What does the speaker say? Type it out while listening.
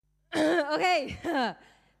Okay,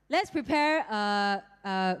 let's prepare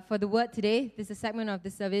for the word today. This is a segment of the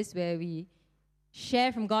service where we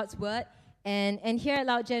share from God's word. And here at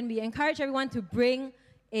Loud Gen, we encourage everyone to bring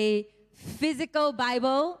a physical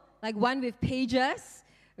Bible, like one with pages.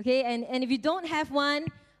 Okay, and if you don't have one,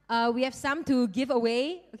 we have some to give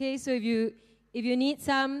away. Okay, so if you need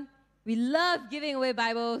some, we love giving away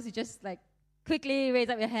Bibles. You just like quickly raise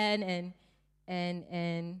up your hand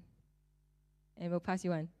and we'll pass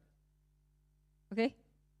you one. Okay?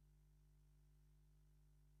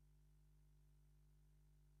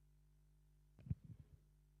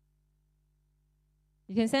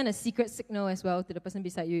 You can send a secret signal as well to the person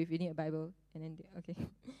beside you if you need a Bible. And then, okay.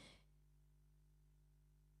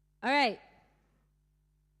 All right.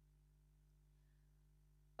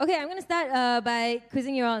 Okay, I'm going to start by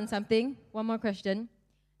quizzing you on something. One more question.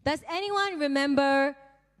 Does anyone remember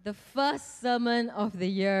the first sermon of the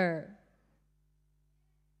year?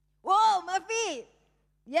 Whoa, Murphy!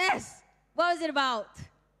 Yes! What was it about?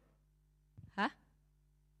 Huh?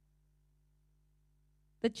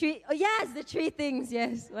 The three, oh yes, the three things,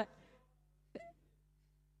 yes. What?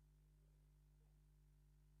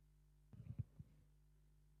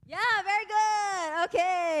 Yeah, very good.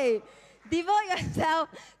 Okay. Devote yourself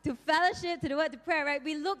to fellowship, to the word, to prayer, right?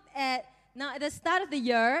 We looked at, now at the start of the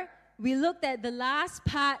year, we looked at the last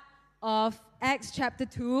part of Acts chapter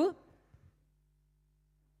 2.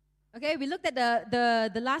 Okay, we looked at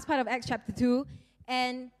the last part of Acts chapter 2,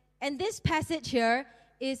 and this passage here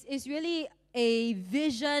is really a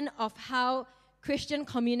vision of how Christian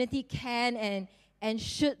community can and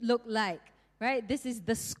should look like, right? This is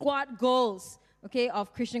the squad goals, okay,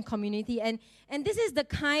 of Christian community, and this is the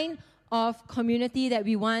kind of community that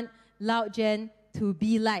we want Loud Gen to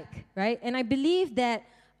be like, right? And I believe that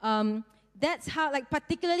that's how, like,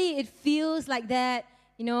 particularly it feels like that,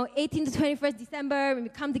 18 to 21st December, when we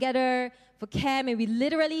come together for camp and we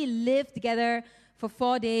literally live together for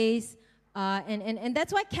 4 days. And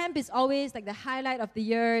that's why camp is always like the highlight of the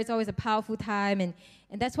year. It's always a powerful time. And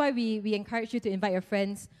that's why we encourage you to invite your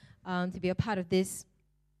friends to be a part of this,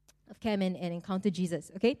 of camp and encounter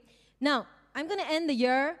Jesus, okay? Now, I'm going to end the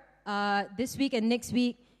year this week and next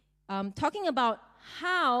week talking about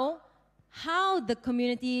how the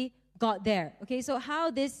community got there, okay? So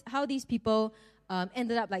how these people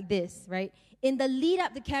ended up like this, right? In the lead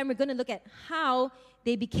up to camp, we're going to look at how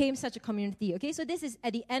they became such a community, okay? So this is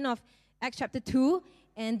at the end of Acts chapter 2,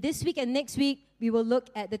 and this week and next week, we will look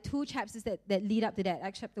at the two chapters that lead up to that,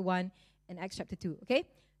 Acts chapter 1 and Acts chapter 2, okay?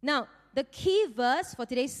 Now, the key verse for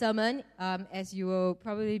today's sermon, as you will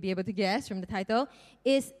probably be able to guess from the title,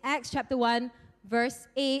 is Acts chapter 1, verse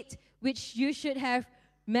 8, which you should have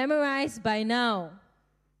memorized by now.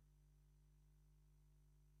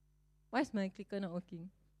 Why is my clicker not working?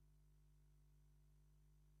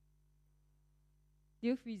 Do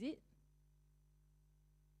you freeze it?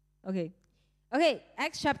 Okay. Okay,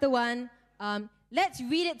 Acts chapter 1. Let's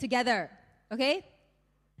read it together, okay?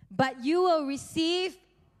 But you will receive...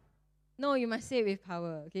 No, you must say it with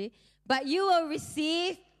power, okay? But you will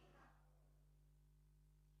receive...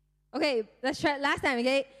 Okay, let's try it last time,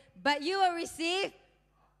 okay? But you will receive...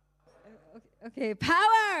 Okay,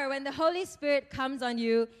 power when the Holy Spirit comes on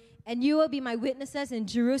you, and you will be my witnesses in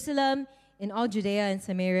Jerusalem, in all Judea and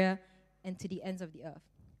Samaria, and to the ends of the earth.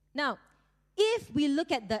 Now, if we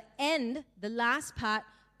look at the end, the last part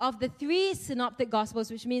of the three synoptic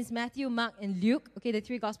gospels, which means Matthew, Mark, and Luke, okay, the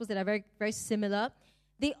three gospels that are very, very similar,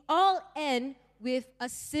 they all end with a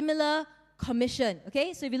similar commission,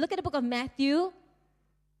 okay? So if you look at the book of Matthew,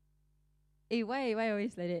 hey, why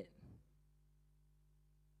always like that?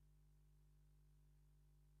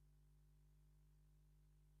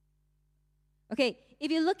 Okay, if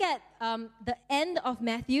you look at the end of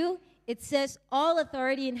Matthew, it says, all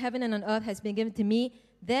authority in heaven and on earth has been given to me.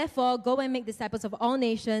 Therefore, go and make disciples of all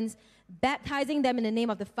nations, baptizing them in the name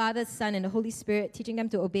of the Father, Son, and the Holy Spirit, teaching them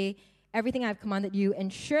to obey everything I have commanded you.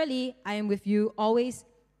 And surely I am with you always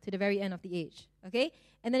to the very end of the age. Okay?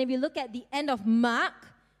 And then if you look at the end of Mark,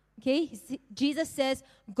 okay, Jesus says,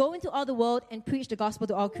 go into all the world and preach the gospel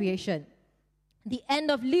to all creation. The end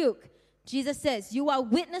of Luke, Jesus says, you are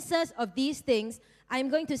witnesses of these things. I am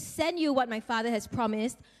going to send you what my Father has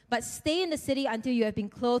promised, but stay in the city until you have been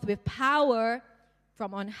clothed with power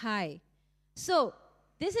from on high. So,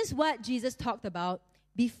 this is what Jesus talked about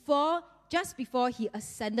just before he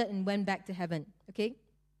ascended and went back to heaven, okay?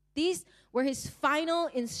 These were his final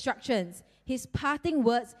instructions, his parting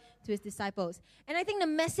words to his disciples. And I think the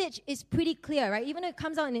message is pretty clear, right? Even though it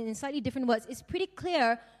comes out in slightly different words, it's pretty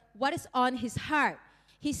clear what is on his heart.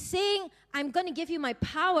 He's saying, I'm going to give you my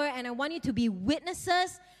power, and I want you to be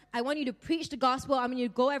witnesses. I want you to preach the gospel. I want you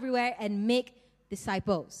to go everywhere and make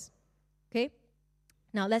disciples. Okay?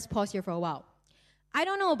 Now, let's pause here for a while. I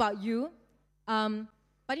don't know about you,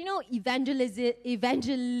 but you know,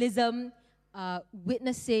 evangelism,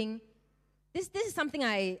 witnessing, this is something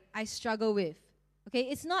I struggle with. Okay?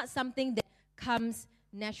 It's not something that comes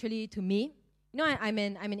naturally to me. You know, I'm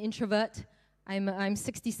an introvert. I'm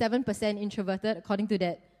 67% introverted, according to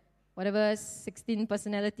that whatever 16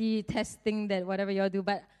 personality testing that whatever y'all do.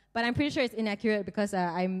 But I'm pretty sure it's inaccurate because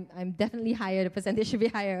I'm definitely higher. The percentage should be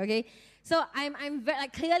higher. Okay, so I'm very,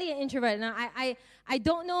 like, clearly an introvert. Now I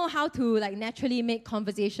don't know how to like naturally make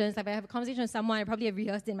conversations. Like if I have a conversation with someone, I probably have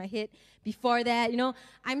rehearsed it in my head before that. You know,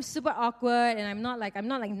 I'm super awkward and I'm not like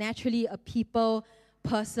naturally a people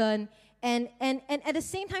person. And at the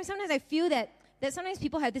same time, sometimes I feel that sometimes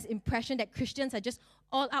people have this impression that Christians are just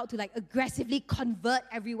all out to like aggressively convert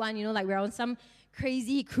everyone, you know, like we're on some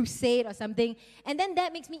crazy crusade or something. And then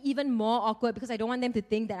that makes me even more awkward because I don't want them to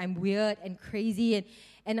think that I'm weird and crazy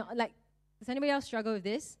and like, does anybody else struggle with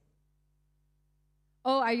this?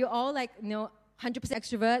 Oh, are you all like, you know, 100%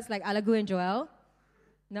 extroverts like Alagu and Joel?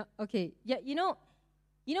 No? Okay. Yeah, you know,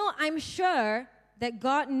 I'm sure that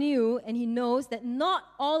God knew and He knows that not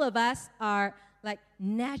all of us are like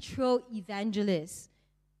natural evangelists,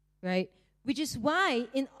 right? Which is why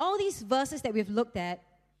in all these verses that we've looked at,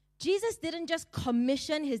 Jesus didn't just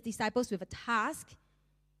commission His disciples with a task.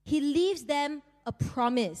 He leaves them a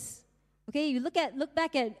promise. Okay, you look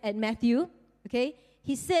back at Matthew, okay?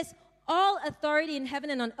 He says, all authority in heaven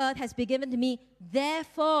and on earth has been given to me,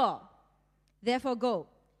 therefore go.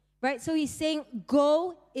 Right? So He's saying,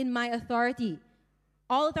 go in my authority.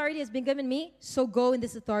 All authority has been given me, so go in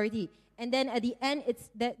this authority. And then at the end,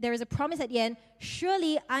 it's that there is a promise at the end,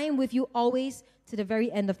 surely I am with you always to the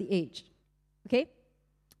very end of the age. Okay?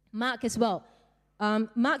 Mark as well.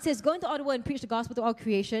 Mark says, go into all the world and preach the gospel to all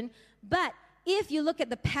creation. But if you look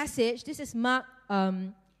at the passage, this is Mark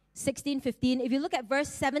 16:15. If you look at verse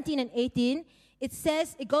 17 and 18,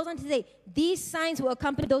 it goes on to say, these signs will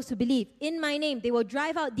accompany those who believe. In my name, they will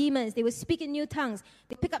drive out demons. They will speak in new tongues.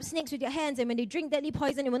 They pick up snakes with their hands. And when they drink deadly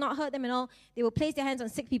poison, it will not hurt them at all. They will place their hands on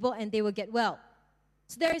sick people and they will get well.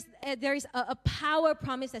 So there is a power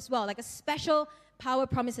promise as well, like a special power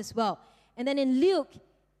promise as well. And then in Luke,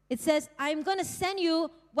 it says, I'm going to send you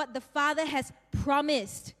what the Father has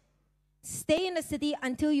promised. Stay in the city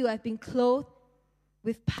until you have been clothed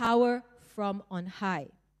with power from on high.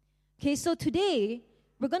 Okay, so today,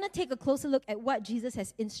 we're going to take a closer look at what Jesus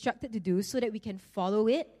has instructed to do so that we can follow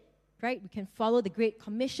it, right? We can follow the great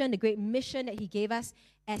commission, the great mission that He gave us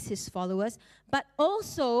as His followers. But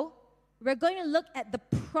also, we're going to look at the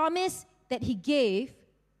promise that He gave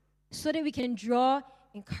so that we can draw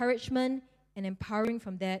encouragement and empowering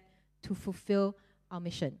from that to fulfill our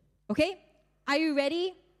mission. Okay? Are you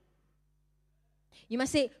ready? You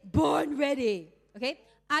must say, born ready. Okay?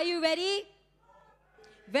 Are you ready?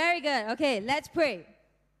 Very good. Okay, let's pray.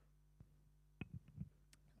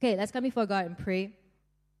 Okay, let's come before God and pray.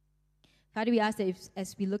 Father, we ask that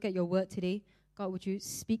as we look at your word today, God, would you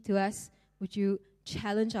speak to us? Would you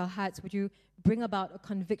challenge our hearts? Would you bring about a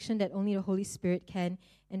conviction that only the Holy Spirit can?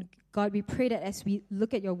 And God, we pray that as we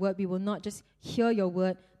look at your word, we will not just hear your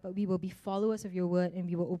word, but we will be followers of your word, and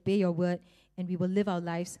we will obey your word, and we will live our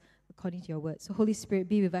lives according to your word. So Holy Spirit,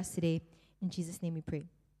 be with us today. In Jesus' name we pray.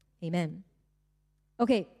 Amen.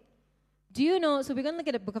 Okay, do you know, so we're going to look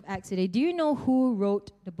at the book of Acts today. Do you know who wrote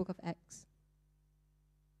the book of Acts?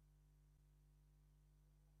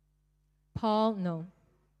 Paul? No.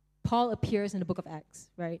 Paul appears in the book of Acts,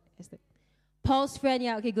 right? Paul's friend,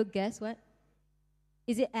 yeah, okay, good guess. What?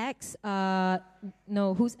 Is it Acts?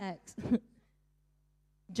 No, who's Acts?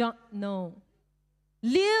 John? No.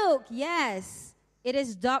 Luke, yes. It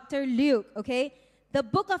is Dr. Luke, okay? The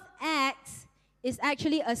book of Acts is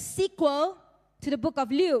actually a sequel to the book of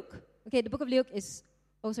Luke. Okay, the book of Luke is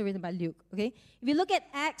also written by Luke, okay? If you look at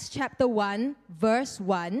Acts chapter 1, verse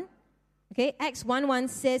 1, okay, Acts 1:1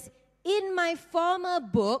 says, in my former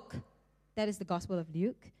book, that is the Gospel of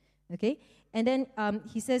Luke, okay? And then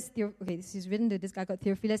he says, okay, this is written to this guy called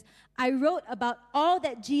Theophilus, I wrote about all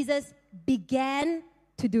that Jesus began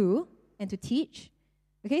to do and to teach.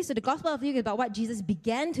 Okay, so the Gospel of Luke is about what Jesus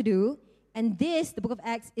began to do, and this, the book of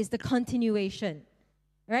Acts, is the continuation.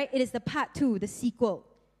 Right? It is the part 2, the sequel.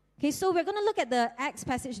 Okay, so we're going to look at the Acts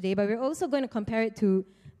passage today, but we're also going to compare it to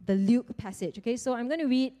the Luke passage. Okay, so I'm going to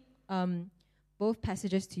read both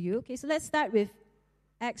passages to you. Okay, so let's start with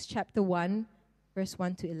Acts chapter 1, verse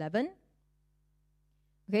 1 to 11.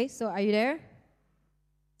 Okay, so are you there?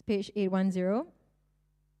 It's page 810.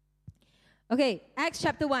 Okay, Acts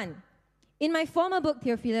chapter 1. In my former book,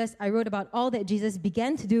 Theophilus, I wrote about all that Jesus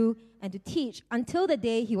began to do and to teach until the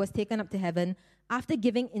day he was taken up to heaven, after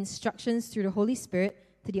giving instructions through the Holy Spirit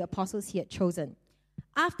to the apostles he had chosen.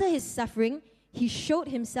 After his suffering, he showed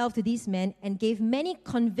himself to these men and gave many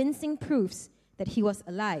convincing proofs that he was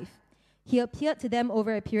alive. He appeared to them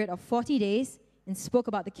over a period of 40 days and spoke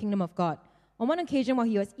about the kingdom of God. On one occasion, while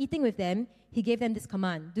he was eating with them, he gave them this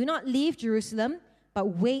command: "Do not leave Jerusalem, but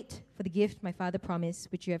wait for the gift my Father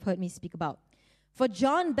promised, which you have heard me speak about. For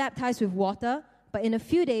John baptized with water, but in a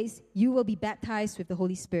few days you will be baptized with the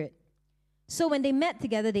Holy Spirit." So when they met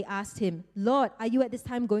together, they asked him, "Lord, are you at this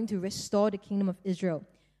time going to restore the kingdom of Israel?"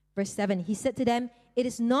 Verse 7, he said to them, "It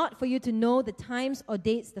is not for you to know the times or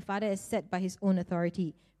dates the Father has set by his own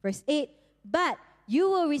authority." Verse 8, "But you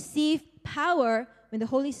will receive power when the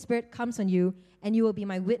Holy Spirit comes on you, and you will be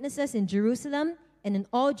my witnesses in Jerusalem and in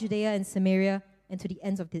all Judea and Samaria and to the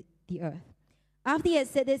ends of the earth." After he had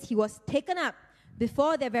said this, he was taken up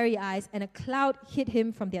before their very eyes, and a cloud hid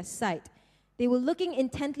him from their sight. They were looking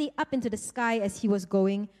intently up into the sky as he was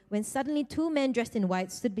going, when suddenly 2 men dressed in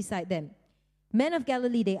white stood beside them. "Men of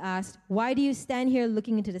Galilee," they asked, "why do you stand here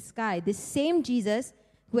looking into the sky? This same Jesus,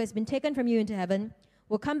 who has been taken from you into heaven,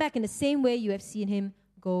 will come back in the same way you have seen him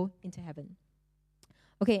go into heaven."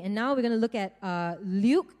 Okay, and now we're going to look at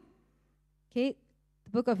Luke. Okay, the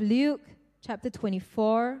book of Luke, chapter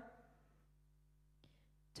 24.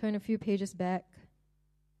 Turn a few pages back.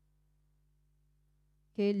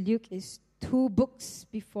 Okay, Luke is 2 books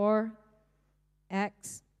before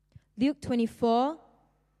Acts. Luke 24.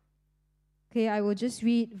 Okay, I will just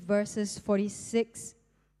read verses 46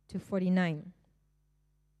 to 49.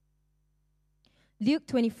 Luke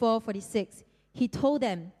 24:46. He told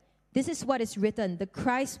them, "This is what is written: the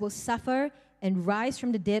Christ will suffer and rise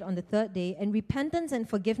from the dead on the 3rd day, and repentance and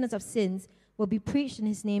forgiveness of sins will be preached in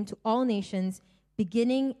his name to all nations,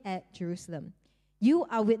 beginning at Jerusalem. You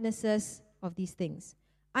are witnesses of these things.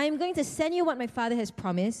 I am going to send you what my Father has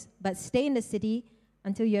promised, but stay in the city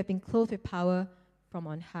until you have been clothed with power from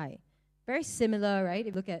on high." Very similar, right?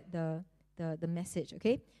 If you look at the message,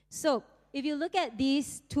 okay? So, if you look at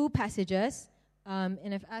these 2 passages,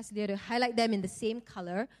 and I've asked Leah to highlight them in the same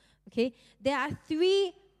color, okay? There are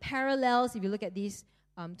 3 parallels if you look at these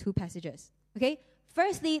 2 passages, okay?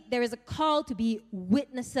 Firstly, there is a call to be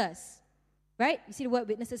witnesses, right? You see the word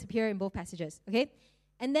witnesses appear in both passages, okay?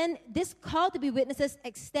 And then this call to be witnesses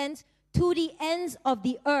extends to the ends of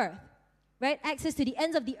the earth, right? Access to the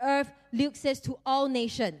ends of the earth, Luke says, to all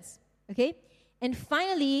nations, okay? And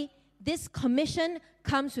finally, this commission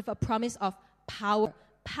comes with a promise of power.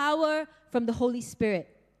 Power from the Holy Spirit,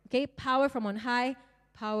 okay? Power from on high,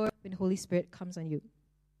 power when the Holy Spirit comes on you.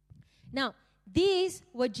 Now, these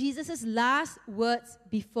were Jesus' last words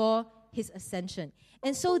before his ascension.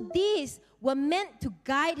 And so these were meant to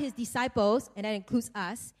guide his disciples, and that includes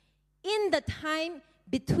us, in the time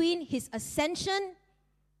between his ascension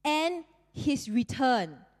and his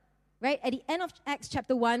return. Right? At the end of Acts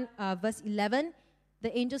chapter 1, verse 11,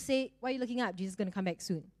 the angels say, "Why are you looking up? Jesus is going to come back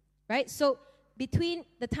soon." Right? So between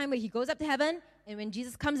the time where he goes up to heaven and when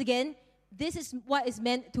Jesus comes again, this is what is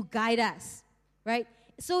meant to guide us. Right?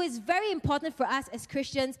 So it's very important for us as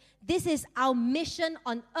Christians. This is our mission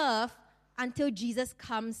on earth until Jesus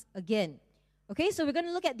comes again. Okay, so we're going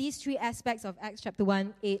to look at these 3 aspects of Acts chapter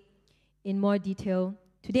 1, 8 in more detail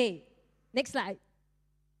today. Next slide.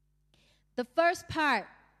 The first part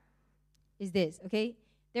is this, okay?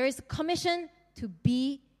 There is a commission to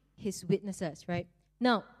be his witnesses, right?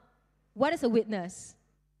 Now, what is a witness?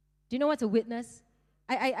 Do you know what's a witness?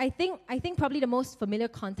 I think probably the most familiar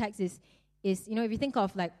context is if you think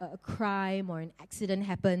of like a crime or an accident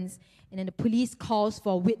happens and then the police calls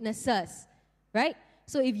for witnesses, right?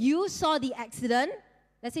 So if you saw the accident,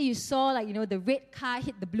 let's say you saw the red car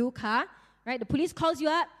hit the blue car, right? The police calls you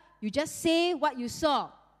up, you just say what you saw.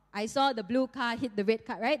 I saw the blue car hit the red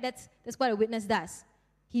car, right? That's what a witness does.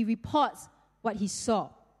 He reports what he saw,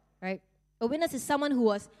 right? A witness is someone who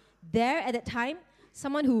was there at that time,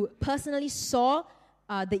 someone who personally saw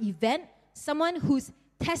the event, someone whose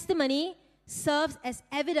testimony serves as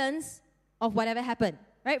evidence of whatever happened,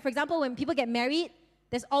 right? For example, when people get married,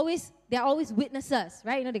 there are always witnesses,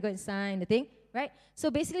 right? They go and sign the thing, right?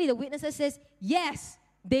 So basically, the witnesses says, yes,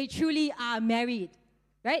 they truly are married,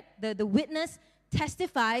 right? The witness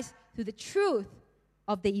testifies to the truth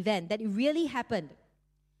of the event, that it really happened.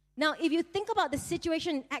 Now, if you think about the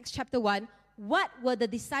situation in Acts chapter 1, what were the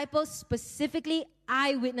disciples specifically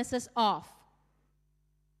eyewitnesses of?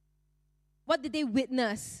 What did they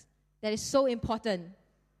witness that is so important?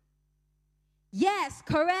 Yes,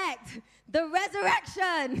 correct. The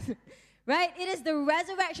resurrection, right? It is the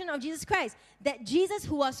resurrection of Jesus Christ. That Jesus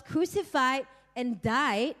who was crucified and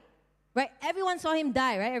died, right? Everyone saw him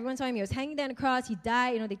die, right? Everyone saw him. He was hanging there on the cross. He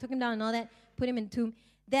died. They took him down and all that, put him in the tomb.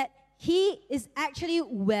 That he is actually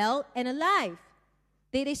well and alive.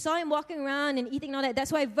 They saw him walking around and eating and all that.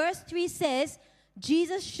 That's why verse 3 says,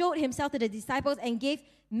 Jesus showed himself to the disciples and gave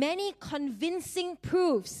many convincing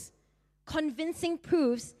proofs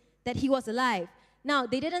that he was alive. Now,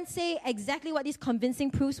 they didn't say exactly what these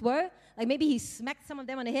convincing proofs were. Like maybe he smacked some of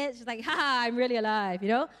them on the head, just like, ha, I'm really alive,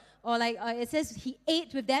 Or like it says he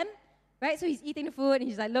ate with them, right? So he's eating the food and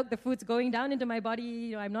he's like, look, the food's going down into my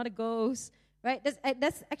body, I'm not a ghost, right?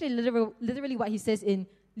 That's actually literally what he says in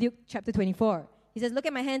Luke chapter 24. He says, look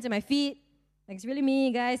at my hands and my feet. Like, it's really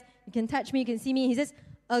me, guys. You can touch me, you can see me. He says,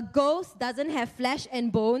 a ghost doesn't have flesh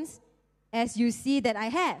and bones as you see that I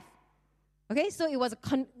have. Okay, so it was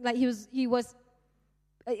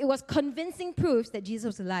it was convincing proofs that Jesus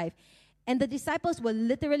was alive. And the disciples were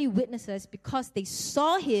literally witnesses because they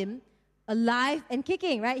saw him alive and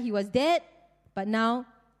kicking, right? He was dead, but now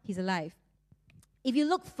he's alive. If you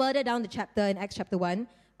look further down the chapter in Acts chapter 1,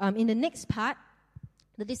 in the next part,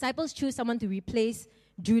 the disciples choose someone to replace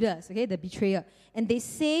Judas, okay, the betrayer. And they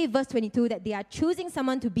say, verse 22, that they are choosing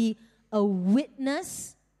someone to be a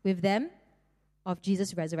witness with them of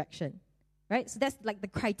Jesus' resurrection, right? So that's like the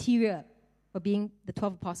criteria for being the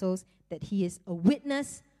 12 apostles, that he is a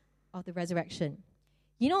witness of the resurrection.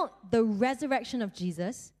 The resurrection of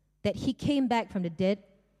Jesus, that he came back from the dead,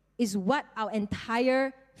 is what our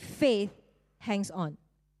entire faith hangs on.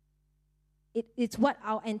 It's what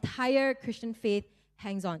our entire Christian faith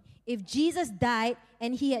hangs on. If Jesus died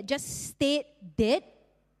and he had just stayed dead,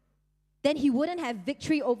 then he wouldn't have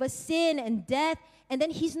victory over sin and death, and then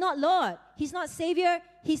he's not Lord, he's not Savior,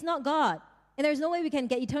 he's not God. And there's no way we can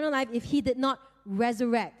get eternal life if he did not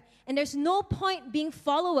resurrect. And there's no point being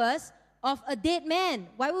followers of a dead man.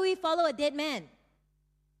 Why would we follow a dead man?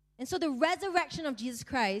 And so the resurrection of Jesus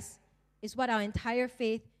Christ is what our entire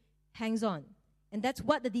faith hangs on. And that's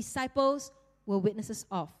what the disciples were witnesses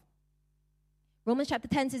of. Romans chapter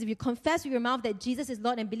 10 says, if you confess with your mouth that Jesus is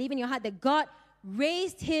Lord and believe in your heart that God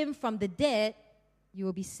raised him from the dead, you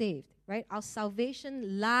will be saved, right? Our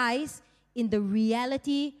salvation lies in the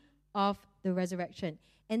reality of the resurrection.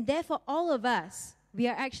 And therefore, all of us, we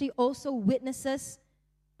are actually also witnesses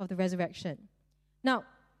of the resurrection. Now,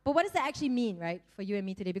 but what does that actually mean, right, for you and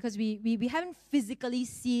me today? Because we haven't physically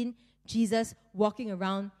seen Jesus walking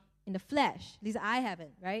around in the flesh. At least I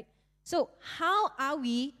haven't, right? So how are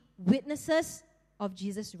we witnesses of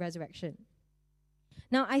Jesus' resurrection?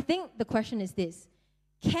 Now, I think the question is this: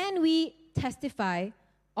 can we testify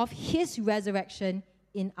of his resurrection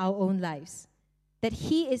in our own lives? That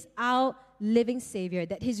he is our living Savior,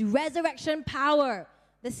 that his resurrection power,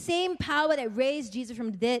 the same power that raised Jesus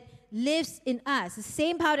from the dead, lives in us. The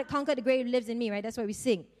same power that conquered the grave lives in me, right? That's what we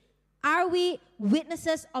sing. Are we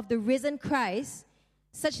witnesses of the risen Christ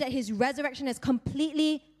such that his resurrection has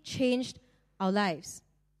completely changed our lives?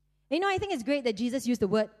 And I think it's great that Jesus used the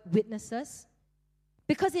word witnesses,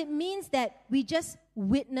 because it means that we just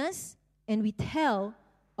witness and we tell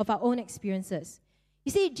of our own experiences.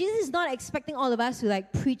 You see, Jesus is not expecting all of us to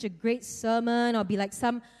preach a great sermon or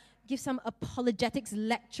give some apologetics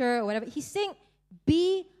lecture or whatever. He's saying,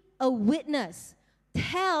 be a witness.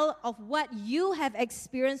 Tell of what you have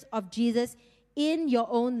experienced of Jesus in your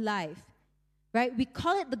own life, right? We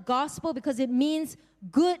call it the gospel because it means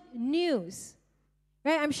good news,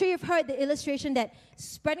 right? I'm sure you've heard the illustration that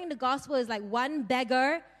spreading the gospel is like one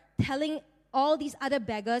beggar telling all these other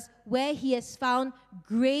beggars where he has found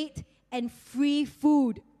great and free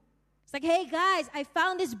food. It's like, hey guys, I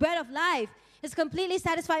found this bread of life. It's completely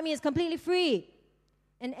satisfied me. It's completely free.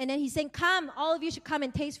 And then he's saying, come, all of you should come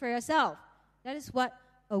and taste for yourself. That is what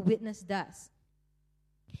a witness does.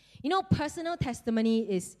 Personal testimony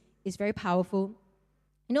is very powerful.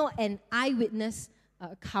 An eyewitness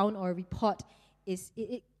account or report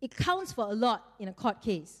it counts for a lot in a court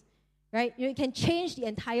case, right? It can change the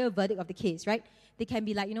entire verdict of the case, right? They can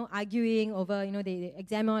be arguing over, they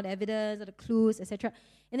examine all the evidence or the clues, etc.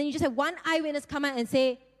 And then you just have one eyewitness come out and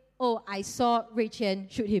say, oh, I saw Ray Chen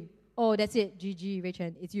shoot him. Oh, that's it. GG, Ray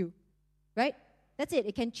Chen, it's you. Right? That's it.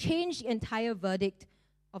 It can change the entire verdict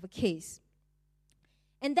of a case.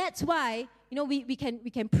 And that's why, we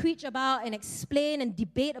can preach about and explain and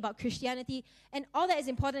debate about Christianity, and all that is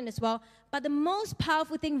important as well. But the most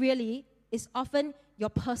powerful thing really is often your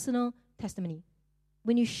personal testimony.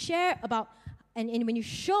 When you share about and when you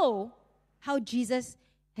show how Jesus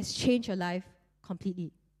has changed your life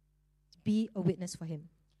completely. Be a witness for him.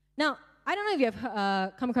 Now, I don't know if you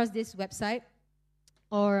have come across this website,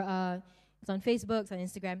 or it's on Facebook, it's on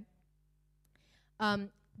Instagram.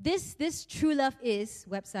 This True Love Is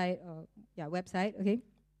website, okay?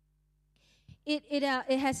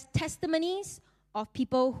 It has testimonies of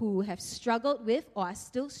people who have struggled with or are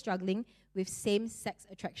still struggling with same-sex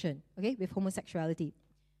attraction, okay, with homosexuality.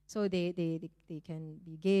 So they can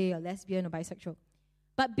be gay or lesbian or bisexual.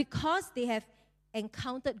 But because they have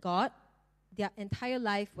encountered God, their entire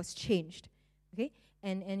life was changed, okay?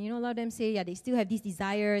 And a lot of them say, they still have these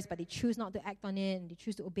desires, but they choose not to act on it, and they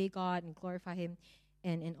choose to obey God and glorify Him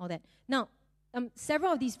and all that. Now,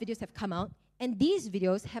 several of these videos have come out, and these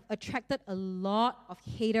videos have attracted a lot of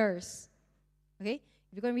haters, okay?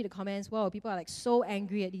 If you go and read the comments, people are like so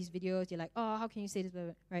angry at these videos. You're like, oh, how can you say this, blah,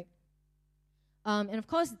 blah, right? And of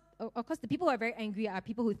course, the people who are very angry are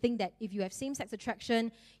people who think that if you have same-sex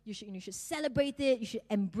attraction, you should celebrate it, you should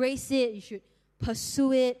embrace it, you should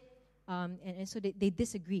pursue it, and so they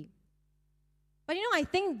disagree. But I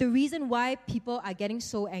think the reason why people are getting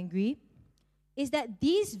so angry is that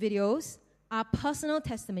these videos are personal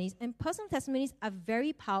testimonies, and personal testimonies are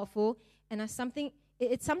very powerful and it's something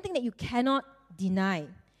that you cannot deny.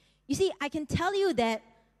 You see, I can tell you that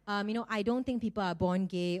I don't think people are born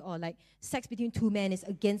gay, or like sex between two men is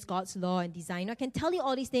against God's law and design. I can tell you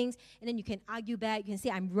all these things, and then you can argue back, you can say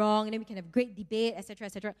I'm wrong, and then we can have great debate, etc.,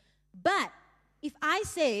 etc. But if I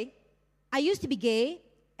say I used to be gay,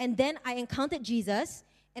 and then I encountered Jesus,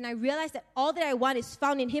 and I realized that all that I want is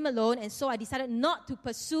found in Him alone, and so I decided not to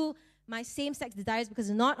pursue my same-sex desires because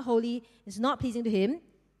it's not holy, it's not pleasing to Him,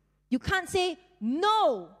 you can't say,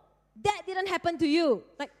 no, that didn't happen to you.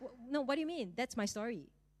 Like, no, what do you mean? That's my story.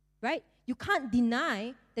 Right? You can't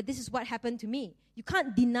deny that this is what happened to me. You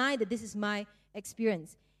can't deny that this is my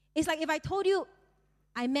experience. It's like if I told you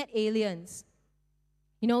I met aliens.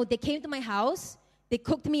 They came to my house, they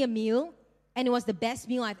cooked me a meal, and it was the best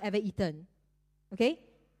meal I've ever eaten. Okay?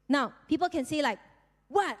 Now, people can say like,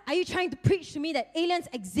 what? Are you trying to preach to me that aliens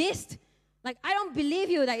exist? Like, I don't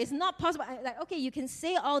believe you. Like, it's not possible. Okay, you can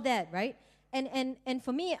say all that, right? And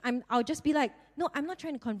for me, I'll just be like, no, I'm not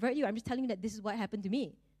trying to convert you. I'm just telling you that this is what happened to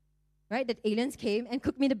me. Right? That aliens came and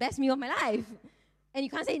cooked me the best meal of my life. And you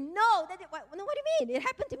can't say, no, what do you mean? It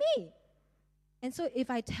happened to me. And so if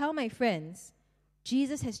I tell my friends,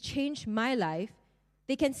 Jesus has changed my life,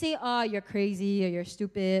 they can say, oh, you're crazy, or you're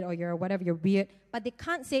stupid, or you're whatever, you're weird. But they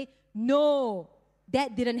can't say, no,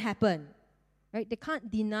 that didn't happen. Right? They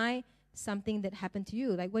can't deny something that happened to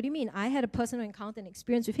you. Like, what do you mean? I had a personal encounter and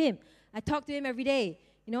experience with Him. I talk to Him every day.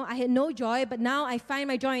 I had no joy, but now I find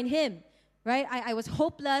my joy in Him. Right? I was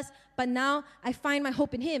hopeless, but now I find my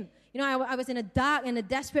hope in Him. I was in a dark and a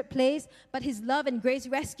desperate place, but His love and grace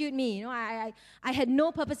rescued me. I had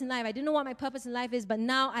no purpose in life. I didn't know what my purpose in life is, but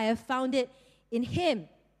now I have found it in Him.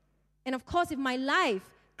 And of course, if my life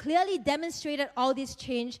clearly demonstrated all this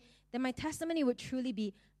change, then my testimony would truly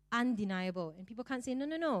be undeniable. And people can't say,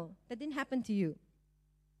 no, that didn't happen to you.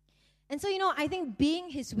 And so, I think being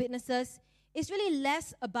His witnesses is really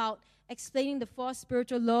less about explaining the 4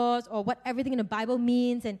 spiritual laws or what everything in the Bible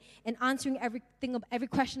means and answering every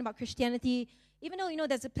question about Christianity, even though,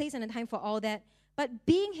 there's a place and a time for all that. But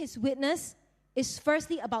being His witness is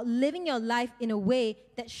firstly about living your life in a way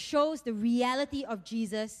that shows the reality of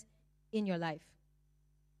Jesus in your life.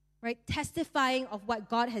 Right? Testifying of what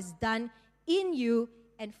God has done in you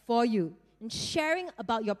and for you, and sharing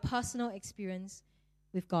about your personal experience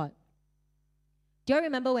with God. Do you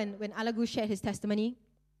remember when Alagu shared his testimony?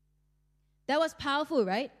 That was powerful,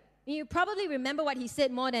 right? You probably remember what he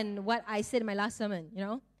said more than what I said in my last sermon,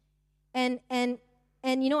 And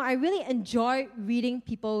I really enjoy reading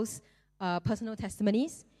people's personal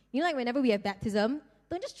testimonies. Like whenever we have baptism,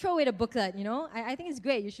 don't just throw away the booklet, I think it's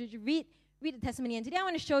great. You should read the testimony. And today I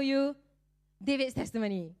want to show you David's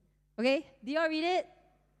testimony. Okay? Do you all read it?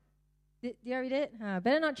 Did you all read it?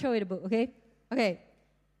 Better not throw away the book, okay? Okay.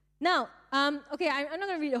 Now, I'm not going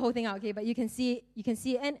to read the whole thing out, okay? But you can see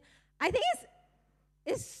it. And I think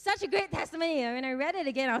it's such a great testimony. When I read it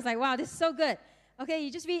again, I was like, wow, this is so good. Okay,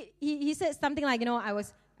 you just read, he said something like, I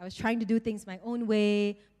was trying to do things my own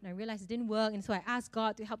way, and I realized it didn't work, and so I asked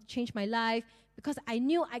God to help change my life because I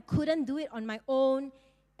knew I couldn't do it on my own.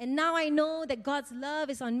 And now I know that God's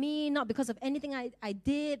love is on me, not because of anything I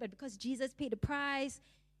did, but because Jesus paid the price.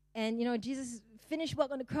 And, Jesus finished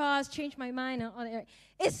work on the cross, changed my mind, and all that.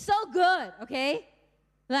 It's so good, okay?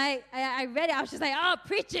 Like, I read it, I was just like, oh,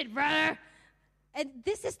 preach it, brother. And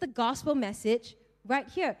this is the gospel message right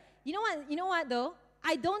here. You know what, though?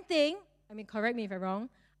 Correct me if I'm wrong,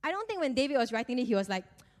 I don't think when David was writing it, he was like,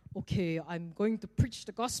 okay, I'm going to preach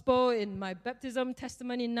the gospel in my baptism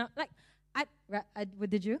testimony now. Like, what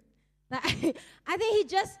did you? Like, I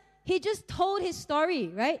think he just told his story,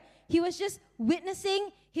 right? He was just witnessing,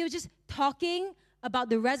 he was just talking about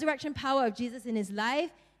the resurrection power of Jesus in his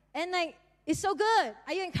life. And like, it's so good.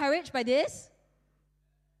 Are you encouraged by this?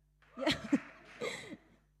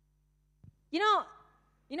 Yeah.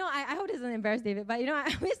 I hope this doesn't embarrass David, but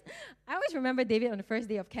I always remember David on the first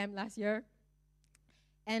day of camp last year.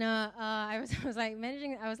 And I was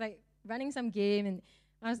like running some game,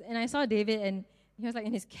 and I saw David, and he was like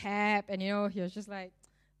in his cap, and he was just like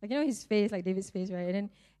his face, like David's face, right? And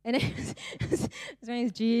then he was wearing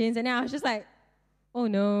his jeans, and then I was just like, oh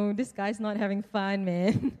no, this guy's not having fun,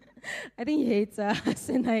 man. I think he hates us,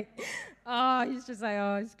 and he's just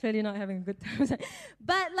like, he's clearly not having a good time.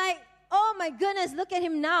 But like, oh my goodness, look at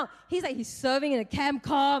him now. He's serving in a camp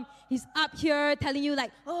comp. He's up here telling you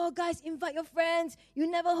like, oh guys, invite your friends. You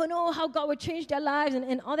never know how God will change their lives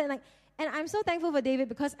and all that. And I'm so thankful for David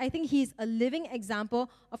because I think he's a living example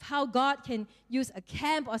of how God can use a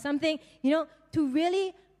camp or something, to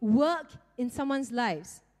really work in someone's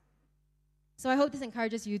lives. So I hope this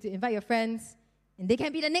encourages you to invite your friends, and they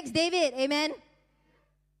can be the next David. Amen?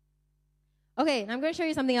 Okay, now I'm going to show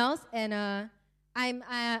you something else, and I'm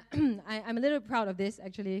a little proud of this,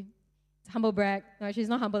 actually. It's a humble brag. No, actually, it's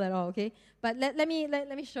not humble at all, okay? But let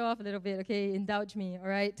me show off a little bit, okay? Indulge me, all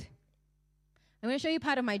right? I'm going to show you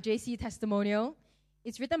part of my JC testimonial.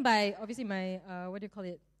 It's written by, obviously, my,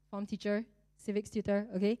 form teacher, civics tutor,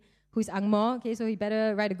 okay? Who's Ang Mo, okay? So he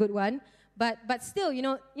better write a good one. But still,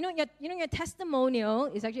 your testimonial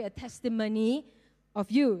is actually a testimony of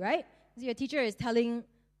you, right? So your teacher is telling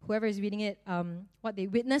whoever is reading it, what they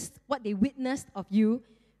witnessed of you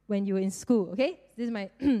when you were in school, okay? This is my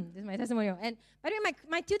testimonial. And by the way,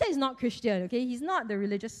 my tutor is not Christian, okay? He's not the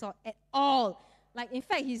religious sort at all. Like, in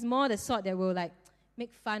fact, he's more the sort that will, like,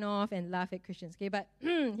 make fun of and laugh at Christians, okay? But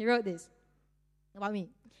he wrote this about me.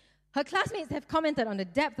 Her classmates have commented on the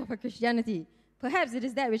depth of her Christianity. Perhaps it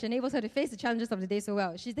is that which enables her to face the challenges of the day so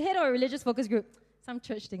well. She's the head of a religious focus group. Some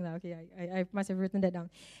church thing, okay, I must have written that down.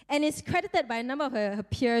 And is credited by a number of her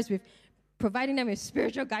peers with providing them with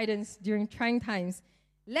spiritual guidance during trying times.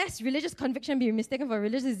 Lest religious conviction be mistaken for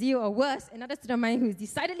religious zeal, or worse, another student of mine who is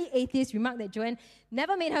decidedly atheist remarked that Joanne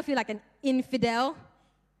never made her feel like an infidel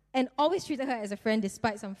and always treated her as a friend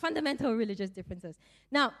despite some fundamental religious differences.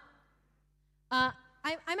 Now, I'm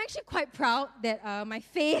actually quite proud that my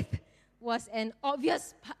faith was an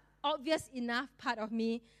obvious enough part of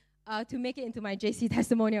me to make it into my JC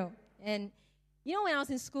testimonial. And when I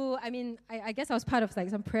was in school, I guess I was part of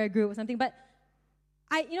like some prayer group or something, but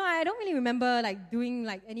I don't really remember like doing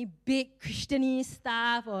like any big Christian-y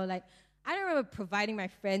stuff, or like I don't remember providing my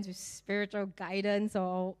friends with spiritual guidance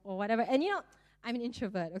or whatever. And I'm an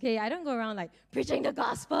introvert, okay? I don't go around like preaching the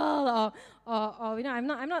gospel or I'm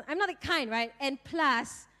not the kind, right? And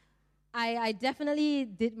plus, I definitely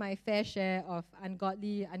did my fair share of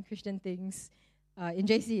ungodly, unchristian things in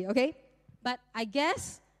JC, okay? But I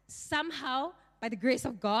guess somehow, by the grace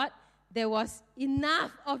of God, there was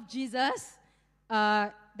enough of Jesus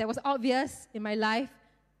that was obvious in my life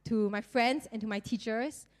to my friends and to my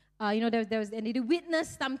teachers. And they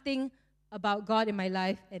witnessed something about God in my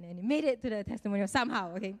life, and it made it to the testimonial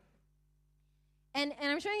somehow, okay? And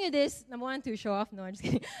I'm showing you this, number one, to show off. No, I'm just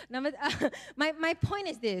kidding. My point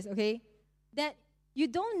is this, okay? That you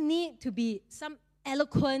don't need to be some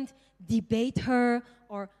eloquent debater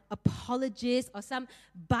or apologist or some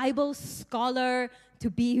Bible scholar to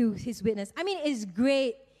be his witness. It's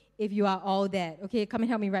great if you are all that, okay? Come and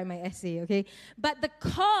help me write my essay, okay? But the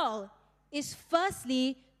call is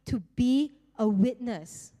firstly to be a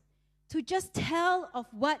witness, to just tell of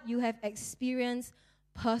what you have experienced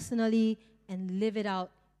personally and live it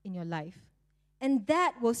out in your life. And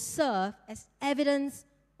that will serve as evidence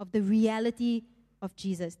of the reality of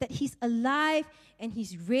Jesus, that he's alive and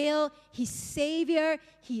he's real, he's Savior,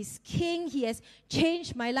 he's King, he has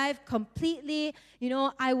changed my life completely.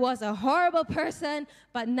 I was a horrible person,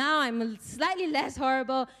 but now I'm slightly less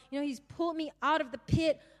horrible. He's pulled me out of the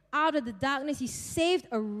pit, out of the darkness. He saved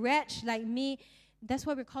a wretch like me. That's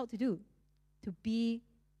what we're called to do, to be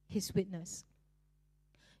his witness.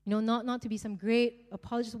 Not to be some great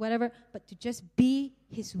apologist or whatever, but to just be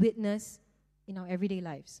his witness in our everyday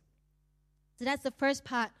lives. So that's the first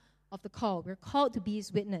part of the call. We're called to be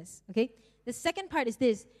his witness, okay? The second part is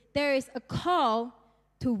this. There is a call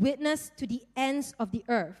to witness to the ends of the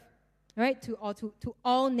earth, right? To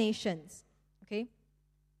all nations, okay?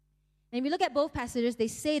 And if you look at both passages, they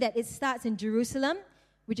say that it starts in Jerusalem,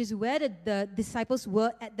 which is where the disciples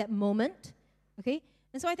were at that moment, okay?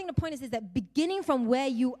 And so I think the point is that beginning from where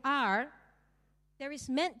you are, there is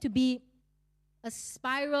meant to be a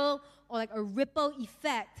spiral or like a ripple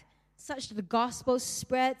effect such that the gospel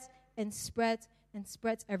spreads and spreads and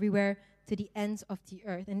spreads everywhere to the ends of the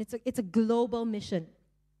earth. And it's a global mission.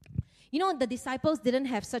 You know, the disciples didn't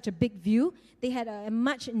have such a big view. They had a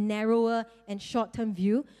much narrower and short-term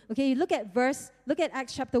view. Okay, look at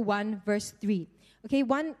Acts chapter 1, verse 3. Okay,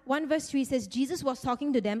 1 verse 3 says, Jesus was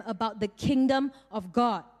talking to them about the kingdom of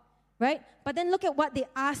God, right? But then look at what they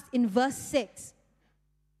asked in verse 6.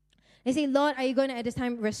 They say, Lord, are you going to at this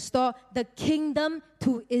time restore the kingdom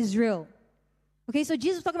to Israel? Okay, so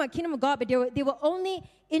Jesus was talking about kingdom of God, but they were only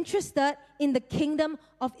interested in the kingdom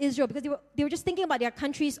of Israel because they were just thinking about their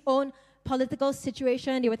country's own political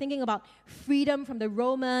situation. They were thinking about freedom from the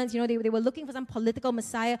Romans. You know, they were looking for some political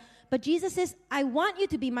Messiah. But Jesus says, I want you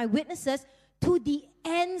to be my witnesses to the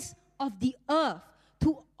ends of the earth,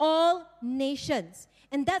 to all nations.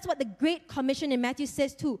 And that's what the Great Commission in Matthew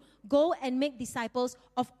says too. Go and make disciples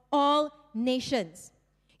of all nations.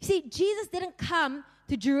 You see, Jesus didn't come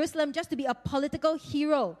to Jerusalem just to be a political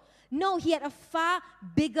hero. No, he had a far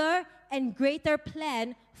bigger and greater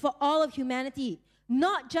plan for all of humanity,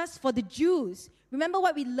 not just for the Jews. Remember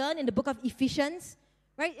what we learned in the book of Ephesians,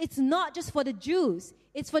 right? It's not just for the Jews.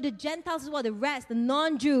 It's for the Gentiles as well, the rest, the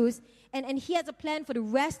non-Jews. And he has a plan for the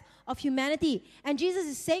rest of humanity. And Jesus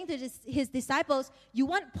is saying to his disciples, you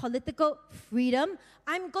want political freedom?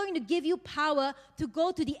 I'm going to give you power to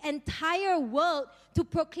go to the entire world to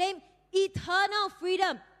proclaim eternal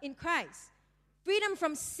freedom in Christ. Freedom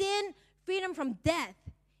from sin, freedom from death.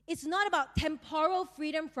 It's not about temporal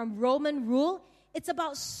freedom from Roman rule. It's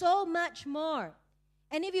about so much more.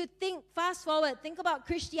 And if you fast forward, think about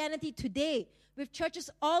Christianity today with churches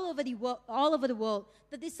all over the world.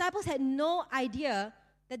 The disciples had no idea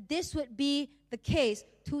that this would be the case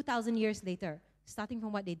 2,000 years later, starting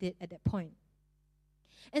from what they did at that point.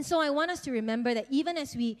 And so I want us to remember that even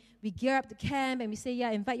as we gear up the camp and we say, yeah,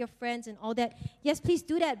 invite your friends and all that, yes, please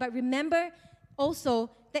do that. But remember also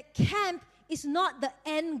that camp is not the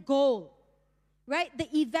end goal, right? The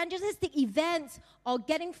evangelistic events or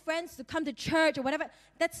getting friends to come to church or whatever,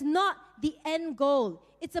 that's not the end goal.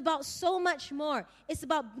 It's about so much more. It's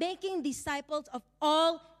about making disciples of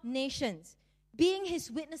all nations, being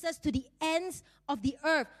his witnesses to the ends of the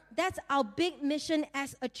earth. That's our big mission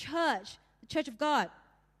as a church, the Church of God.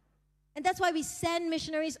 And that's why we send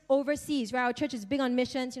missionaries overseas, right? Our church is big on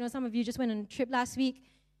missions. You know, some of you just went on a trip last week.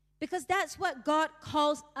 Because that's what God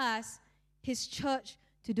calls us, his church,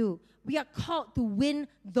 to do. We are called to win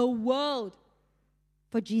the world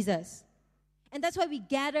for Jesus. And that's why we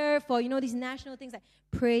gather for, you know, these national things like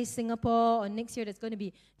Praise Singapore, or next year there's going to be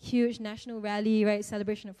a huge national rally, right?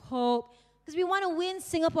 Celebration of Hope. Because we want to win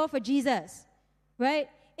Singapore for Jesus, right?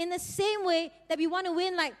 In the same way that we want to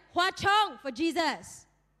win like Hwa Chong for Jesus.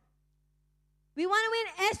 We want to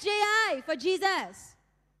win SJI for Jesus.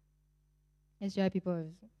 SJI people.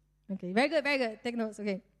 Okay, very good, very good. Take notes,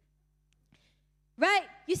 okay. Right?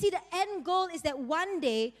 You see, the end goal is that one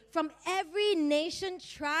day, from every nation,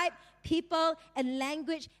 tribe, people, and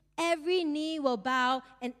language, every knee will bow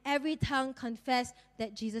and every tongue confess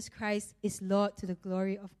that Jesus Christ is Lord to the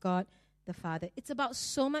glory of God the Father. It's about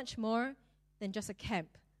so much more than just a camp.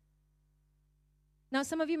 Now,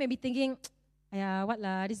 some of you may be thinking, what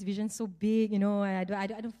lah, this vision's so big, you know, I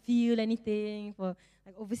don't feel anything for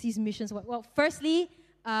like overseas missions. Well, firstly,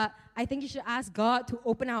 I think you should ask God to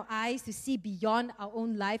open our eyes to see beyond our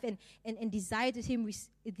own life and desire to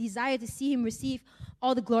see Him receive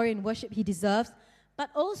all the glory and worship He deserves. But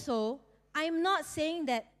also, I'm not saying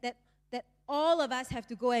that all of us have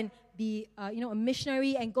to go and be a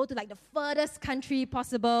missionary and go to like the furthest country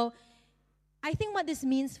possible. I think what this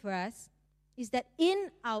means for us is that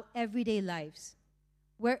in our everyday lives,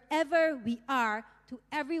 wherever we are, to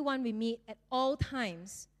everyone we meet at all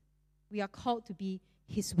times, we are called to be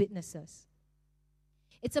His witnesses.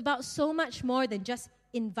 It's about so much more than just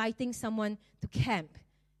inviting someone to camp.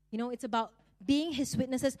 You know, it's about being His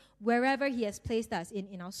witnesses wherever He has placed us,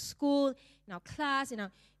 in our school, in our class, in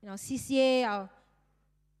our CCA, our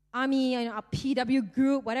army, our PW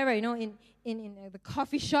group, whatever, in the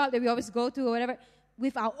coffee shop that we always go to or whatever,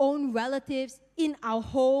 with our own relatives, in our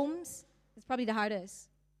homes. It's probably the hardest,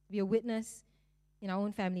 to be a witness in our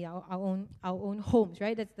own family, our own homes,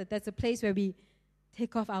 right? That's a place where we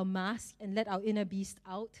take off our mask and let our inner beast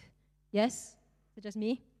out. Yes? Is it just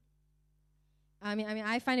me? I mean,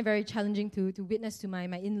 I find it very challenging to witness to my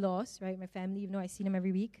in-laws, right? My family, even though I see them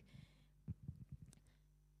every week.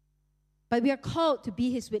 But we are called to be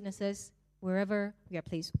His witnesses wherever we are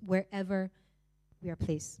placed. Wherever we are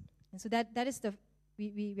placed. And so that is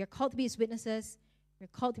we are called to be His witnesses. We're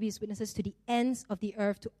called to be His witnesses to the ends of the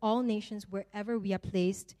earth, to all nations, wherever we are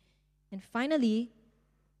placed. And finally,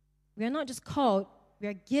 we are not just called, we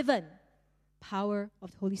are given power of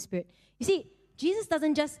the Holy Spirit. You see, Jesus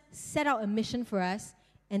doesn't just set out a mission for us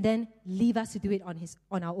and then leave us to do it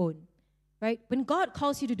on our own, right? When God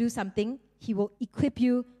calls you to do something, He will equip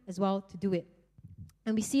you as well to do it.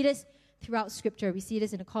 And we see this throughout Scripture. We see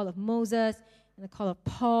this in the call of Moses, in the call of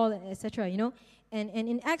Paul, etc., you know. And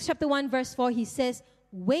in Acts chapter 1, verse 4, he says,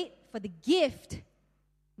 wait for the gift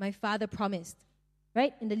my Father promised,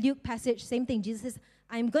 right? In the Luke passage, same thing. Jesus says,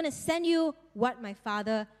 I'm going to send you what my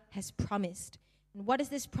Father has promised. And what is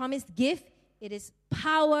this promised gift? It is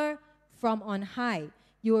power from on high.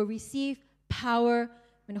 You will receive power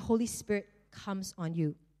when the Holy Spirit comes on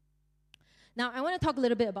you. Now, I want to talk a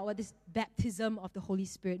little bit about what this baptism of the Holy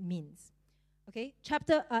Spirit means. Okay,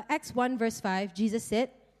 Acts 1, verse 5, Jesus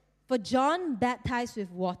said, for John baptized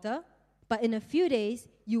with water, but in a few days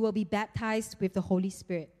you will be baptized with the Holy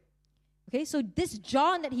Spirit. Okay, so this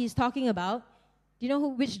John that he's talking about, do you know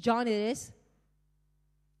which John it is?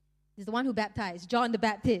 He's the one who baptized, John the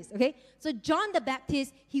Baptist, okay? So John the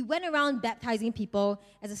Baptist, he went around baptizing people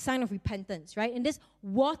as a sign of repentance, right? And this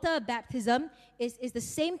water baptism is the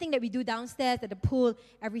same thing that we do downstairs at the pool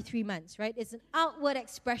every 3 months, right? It's an outward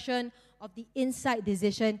expression of the inside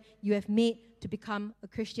decision you have made to become a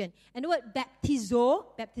Christian. And the word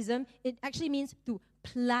baptism, it actually means to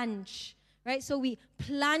plunge, right? So we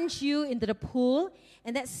plunge you into the pool,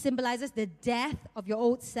 and that symbolizes the death of your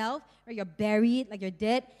old self, right? You're buried, like you're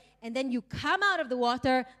dead. And then you come out of the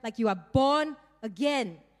water like you are born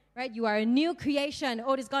again, right? You are a new creation.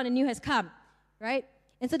 Old is gone and new has come, right?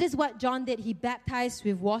 And so this is what John did. He baptized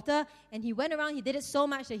with water, and he went around. He did it so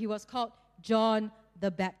much that he was called John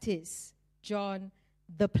the Baptist, John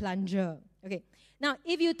the Plunger. Okay, now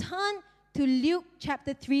if you turn to Luke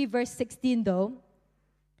chapter 3, verse 16, though,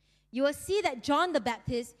 you will see that John the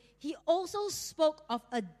Baptist, he also spoke of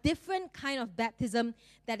a different kind of baptism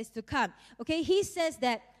that is to come. Okay, he says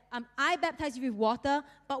that, I baptize you with water,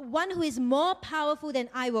 but one who is more powerful than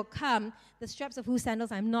I will come, the straps of whose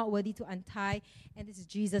sandals I'm not worthy to untie. And this is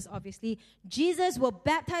Jesus, obviously. Jesus will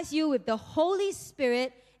baptize you with the Holy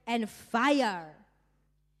Spirit and fire.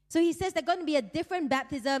 So he says there's going to be a different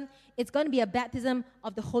baptism. It's going to be a baptism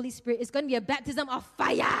of the Holy Spirit. It's going to be a baptism of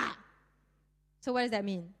fire. So what does that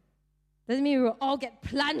mean? Doesn't mean we will all get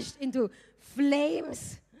plunged into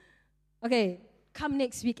flames. Okay, come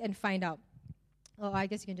next week and find out. Oh, I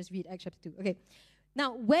guess you can just read Acts chapter 2. Okay.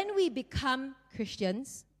 Now, when we become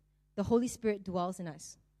Christians, the Holy Spirit dwells in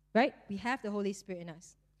us, right? We have the Holy Spirit in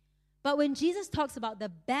us. But when Jesus talks about the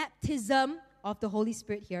baptism of the Holy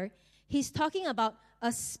Spirit here, he's talking about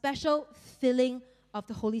a special filling of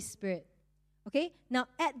the Holy Spirit. Okay? Now,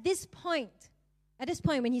 at this point,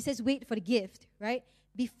 when he says wait for the gift, right?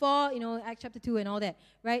 Before, Acts chapter 2 and all that,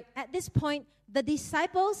 right? At this point, the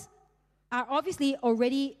disciples are obviously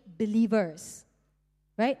already believers.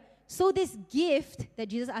 Right? So this gift that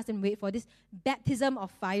Jesus asked them to wait for, this baptism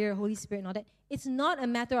of fire, Holy Spirit and all that, it's not a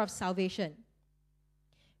matter of salvation.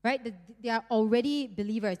 Right? They are already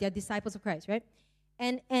believers. They are disciples of Christ, right?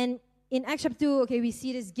 And in Acts chapter 2, okay, we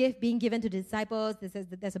see this gift being given to the disciples.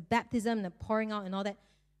 There's a baptism, the pouring out and all that.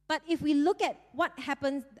 But if we look at what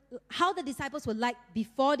happens, how the disciples were like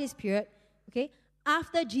before this period, okay,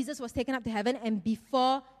 after Jesus was taken up to heaven and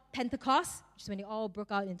before Pentecost, which is when they all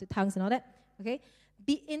broke out into tongues and all that, okay,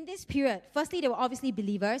 in this period, firstly, they were obviously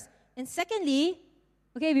believers. And secondly,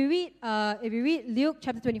 okay, if we read Luke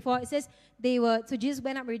chapter 24, it says so Jesus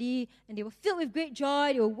went up already and they were filled with great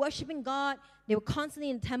joy. They were worshiping God. They were constantly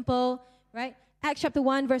in the temple, right? Acts chapter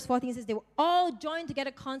 1, verse 14 says they were all joined together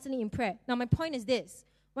constantly in prayer. Now, my point is this.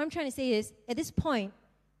 What I'm trying to say is, at this point,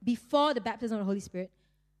 before the baptism of the Holy Spirit,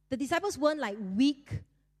 the disciples weren't like weak,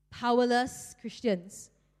 powerless Christians.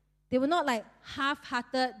 They were not like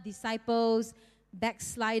half-hearted disciples,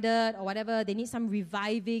 backslided or whatever. They need some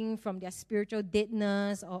reviving from their spiritual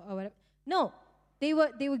deadness or whatever. No, they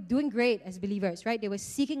were doing great as believers, right? They were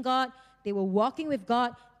seeking God. They were walking with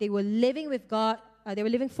God. They were living with God. They were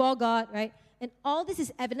living for God, right? And all this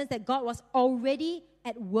is evidence that God was already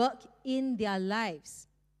at work in their lives.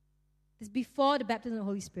 This is before the baptism of the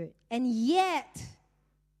Holy Spirit. And yet,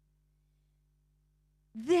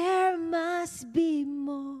 there must be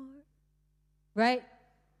more. Right?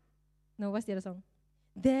 No, what's the other song?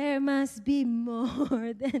 There must be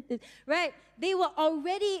more than this. Right? They were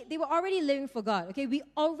already living for God. Okay? We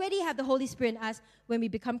already have the Holy Spirit in us when we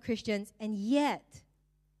become Christians. And yet,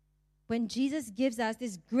 when Jesus gives us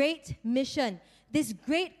this great mission, this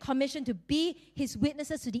great commission to be His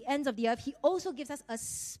witnesses to the ends of the earth, He also gives us a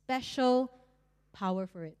special power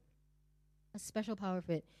for it. A special power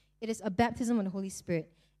for it. It is a baptism of the Holy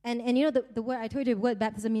Spirit. And the word, I told you, the word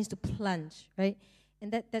baptism means to plunge, right?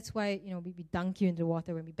 And that's why, we dunk you into the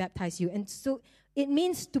water when we baptize you. And so it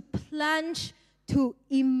means to plunge to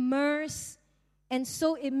immerse. And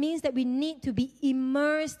so it means that we need to be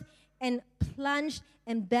immersed and plunged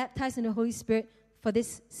and baptized in the Holy Spirit for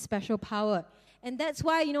this special power. And that's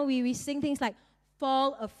why, we sing things like,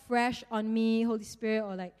 fall afresh on me, Holy Spirit,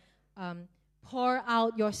 or like, pour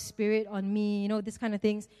out your Spirit on me, this kind of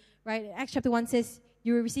things, right? Acts chapter 1 says,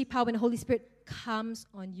 you will receive power when the Holy Spirit comes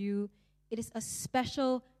on you. It is a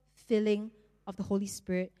special filling of the Holy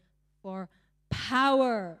Spirit for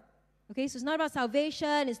power. Okay, so it's not about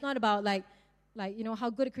salvation. It's not about like how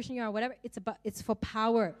good a Christian you are or whatever. It's for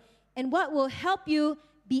power. And what will help you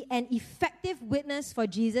be an effective witness for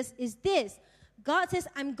Jesus is this. God says,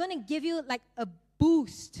 I'm going to give you like a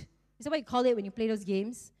boost. Is that what you call it when you play those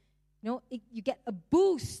games? You get a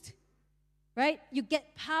boost, right? You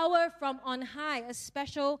get power from on high, a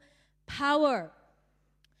special power.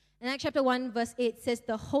 In Acts chapter 1, verse 8 says,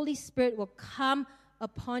 the Holy Spirit will come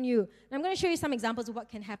upon you. And I'm going to show you some examples of what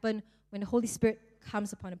can happen when the Holy Spirit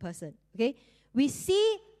comes upon a person, okay? We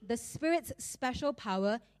see the Spirit's special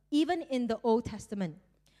power even in the Old Testament,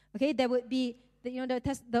 okay? There would be, the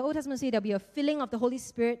Old Testament say there'll be a filling of the Holy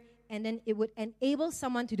Spirit, and then it would enable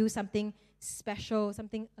someone to do something special,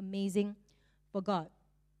 something amazing for God.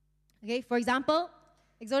 Okay, for example,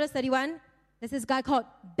 Exodus 31, there's this guy called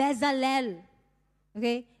Bezalel.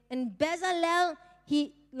 Okay, and Bezalel,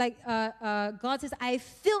 God says, I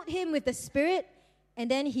filled him with the Spirit, and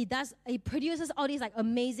then he produces all these like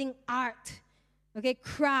amazing art, okay,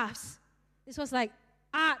 crafts. This was like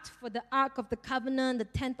art for the Ark of the Covenant, the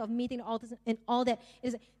tent of meeting, the altars, and all that. It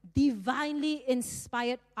is divinely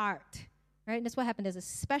inspired art, right? That's what happened. There's a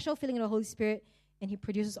special filling of the Holy Spirit, and he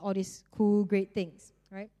produces all these cool, great things,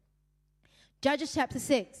 right? Judges chapter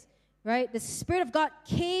 6, right? The Spirit of God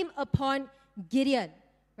came upon Gideon,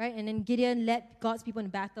 right? And then Gideon led God's people in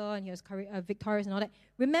battle, and he was victorious and all that.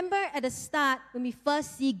 Remember at the start, when we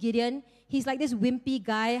first see Gideon, he's like this wimpy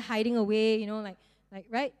guy hiding away,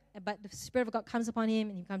 right? But the Spirit of God comes upon him,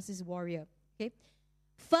 and he becomes this warrior, okay?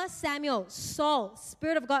 1 Samuel, Saul,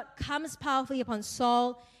 Spirit of God comes powerfully upon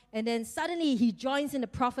Saul, and then suddenly he joins in the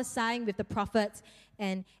prophesying with the prophets,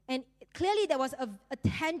 and clearly there was a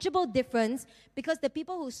tangible difference because the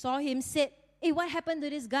people who saw him said, hey, what happened to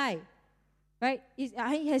this guy? Right?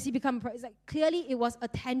 Has he become... It's like, clearly it was a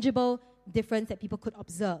tangible difference that people could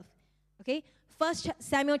observe. Okay? 1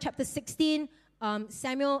 Samuel chapter 16,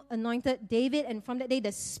 Samuel anointed David, and from that day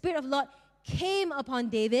the Spirit of the Lord came upon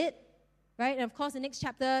David. Right? And of course, the next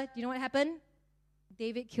chapter, do you know what happened?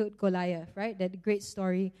 David killed Goliath, right? That great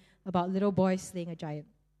story about little boys slaying a giant.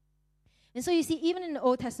 And so you see, even in the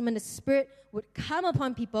Old Testament, the Spirit would come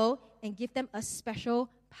upon people and give them a special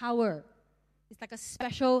power. It's like a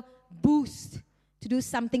special boost to do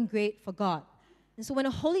something great for God. And so when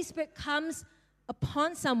the Holy Spirit comes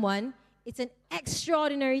upon someone, it's an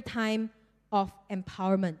extraordinary time of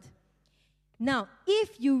empowerment. Now,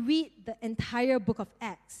 if you read the entire book of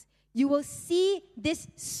Acts, you will see this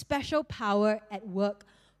special power at work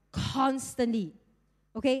constantly.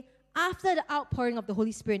 Okay? After the outpouring of the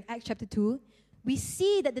Holy Spirit in Acts chapter 2, we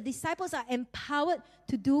see that the disciples are empowered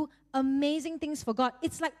to do amazing things for God.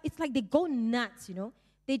 It's like they go nuts,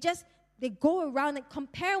 They go around and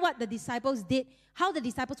compare what the disciples did, how the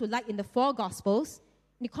disciples were like in the 4 Gospels,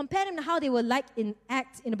 and you compare them to how they were like in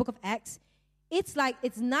the book of Acts. It's like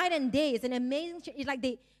it's night and day. It's an amazing. It's like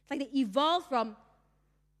they evolved from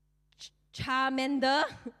Charmander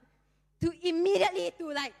to immediately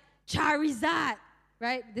to like Charizard.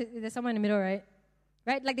 Right? There's someone in the middle, right?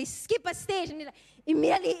 Right? Like they skip a stage and they like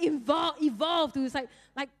immediately evolve to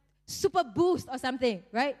like super boost or something,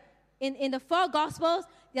 right? In the 4 Gospels,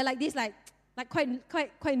 they're like this, like quite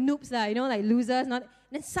noobs, like losers. And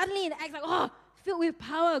then suddenly in Acts, filled with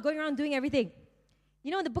power, going around doing everything.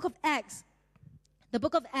 The book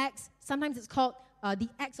of Acts, sometimes it's called the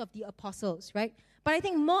Acts of the Apostles, right? But I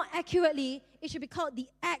think more accurately, it should be called the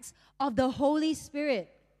Acts of the Holy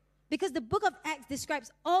Spirit. Because the book of Acts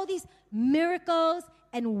describes all these miracles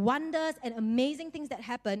and wonders and amazing things that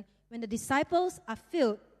happen when the disciples are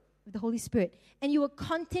filled with the Holy Spirit. And you will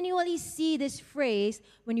continually see this phrase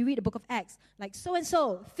when you read the book of Acts. Like,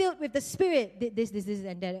 so-and-so, filled with the Spirit, did this,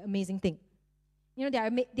 and that amazing thing. They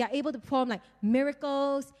are able to perform like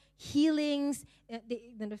miracles, healings.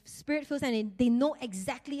 The Spirit fills them, and they know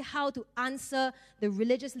exactly how to answer the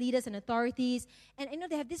religious leaders and authorities. And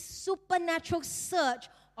they have this supernatural surge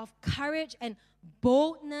of courage and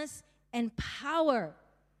boldness and power.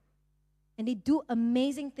 And they do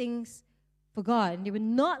amazing things for God. And they were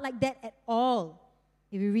not like that at all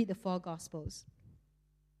if you read the 4 Gospels.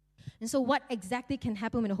 And so what exactly can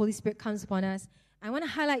happen when the Holy Spirit comes upon us? I want to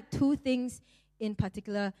highlight 2 things in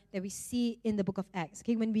particular that we see in the book of Acts.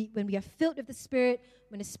 Okay, when we are filled with the Spirit,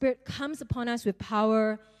 when the Spirit comes upon us with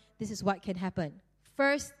power, this is what can happen.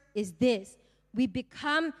 First is this: we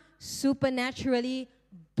become supernaturally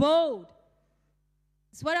bold.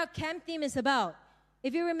 It's what our camp theme is about.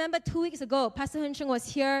 If you remember 2 weeks ago, Pastor Hun Sheng was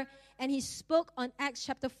here and he spoke on Acts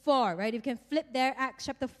chapter 4, right? If you can flip there, Acts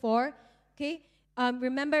chapter 4, okay?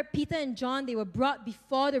 Remember, Peter and John, they were brought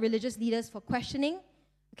before the religious leaders for questioning,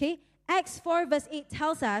 okay? Acts 4 verse 8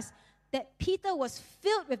 tells us that Peter was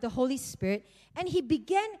filled with the Holy Spirit and he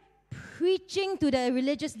began preaching to the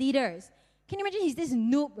religious leaders. Can you imagine? He's this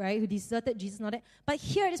noob, right, who deserted Jesus and all that. But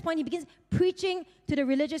here at this point, he begins preaching to the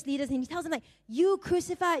religious leaders and he tells them, like, you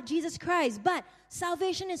crucified Jesus Christ, but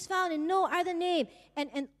salvation is found in no other name.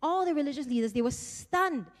 And all the religious leaders, they were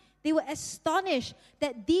stunned. They were astonished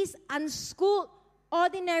that these unschooled,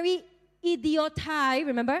 ordinary idiotai,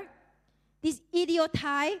 remember? These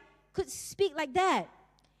idiotai could speak like that.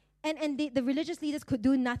 And the religious leaders could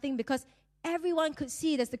do nothing because everyone could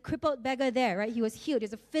see there's the crippled beggar there, right? He was healed.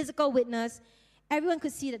 There's a physical witness. Everyone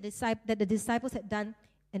could see that the disciples had done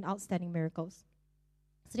an outstanding miracles.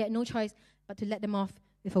 So they had no choice but to let them off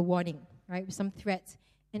with a warning, right? With some threats.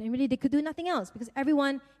 And really, they could do nothing else because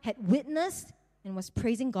everyone had witnessed and was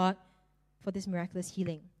praising God for this miraculous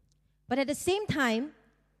healing. But at the same time,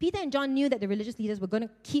 Peter and John knew that the religious leaders were going to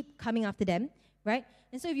keep coming after them, right?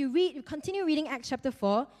 And so if you continue reading Acts chapter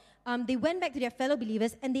 4, they went back to their fellow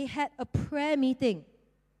believers and they had a prayer meeting.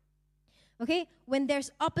 Okay? When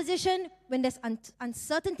there's opposition, when there's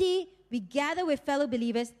uncertainty, we gather with fellow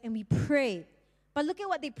believers and we pray. But look at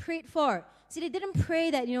what they prayed for. See, they didn't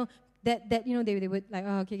pray that, they would like,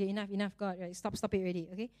 oh, okay, enough, God, right? Stop it already,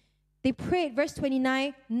 okay? They prayed, verse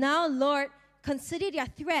 29, now, Lord, consider their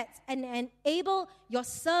threats and enable your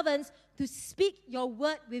servants to speak your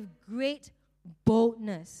word with great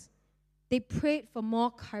boldness. They prayed for more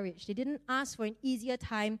courage. They didn't ask for an easier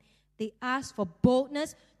time. They asked for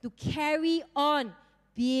boldness to carry on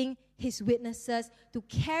being his witnesses, to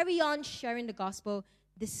carry on sharing the gospel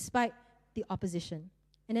despite the opposition.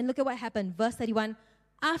 And then look at what happened. Verse 31,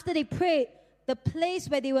 after they prayed, the place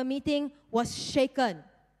where they were meeting was shaken.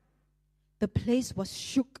 The place was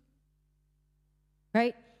shook.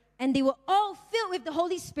 Right? And they were all filled with the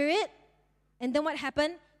Holy Spirit. And then what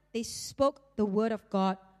happened? They spoke the word of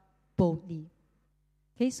God boldly.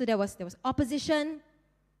 Okay, so there was opposition.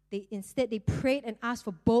 Instead they prayed and asked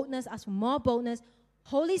for boldness, asked for more boldness.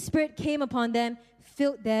 Holy Spirit came upon them,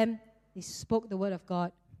 filled them. They spoke the word of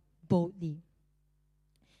God boldly.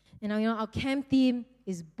 And now, our camp theme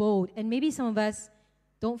is bold. And maybe some of us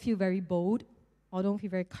don't feel very bold or don't feel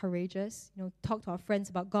very courageous. Talk to our friends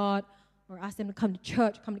about God or ask them to come to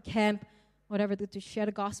church, come to camp, whatever, to share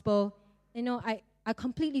the gospel. I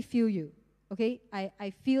completely feel you. Okay?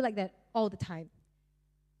 I feel like that all the time.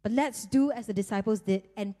 But let's do as the disciples did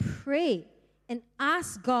and pray and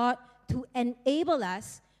ask God to enable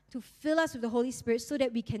us, to fill us with the Holy Spirit so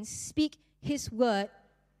that we can speak His word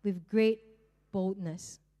with great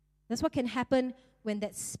boldness. That's what can happen when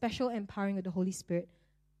that special empowering of the Holy Spirit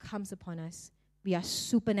comes upon us. We are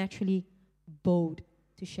supernaturally bold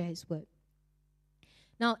to share His word.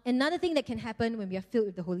 Now, another thing that can happen when we are filled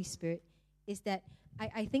with the Holy Spirit is that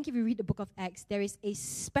I think if you read the book of Acts, there is a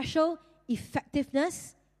special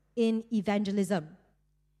effectiveness in evangelism.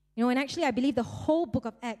 And actually I believe the whole book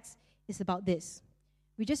of Acts is about this.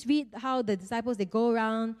 We just read how the disciples, they go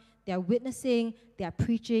around, they are witnessing, they are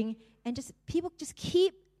preaching, and people just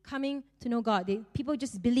keep coming to know God. People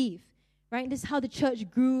just believe, right? This is how the church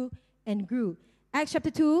grew and grew. Acts chapter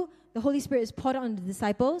 2, the Holy Spirit is poured out on the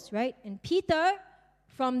disciples, right? And Peter,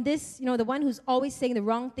 from this, the one who's always saying the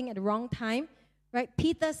wrong thing at the wrong time, right?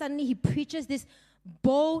 Peter, suddenly he preaches this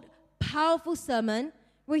bold, powerful sermon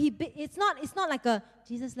where it's not like a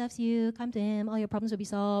Jesus loves you, come to Him, all your problems will be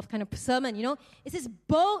solved kind of sermon, It's this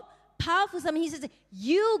bold, powerful sermon. He says,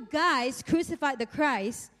 you guys crucified the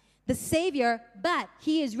Christ, the Savior, but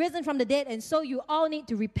He is risen from the dead, and so you all need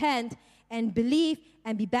to repent and believe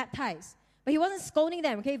and be baptized. But He wasn't scolding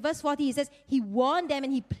them, okay? Verse 40, He says, He warned them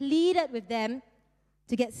and He pleaded with them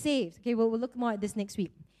to get saved. Okay, we'll look more at this next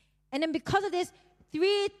week. And then because of this,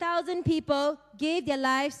 3,000 people gave their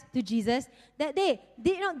lives to Jesus that day.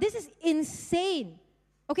 This is insane.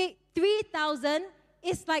 Okay, 3,000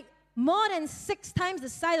 is like more than 6 times the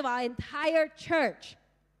size of our entire church.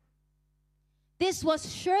 This was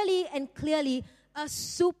surely and clearly a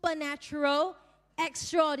supernatural,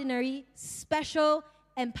 extraordinary, special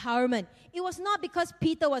empowerment. It was not because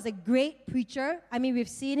Peter was a great preacher. I mean, we've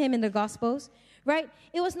seen him in the Gospels, right?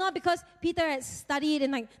 It was not because Peter had studied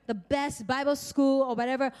in like the best Bible school or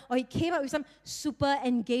whatever, or he came up with some super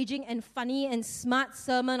engaging and funny and smart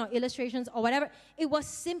sermon or illustrations or whatever. It was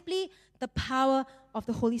simply the power of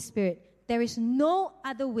the Holy Spirit. There is no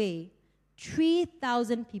other way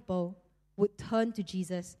 3,000 people would turn to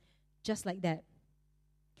Jesus just like that.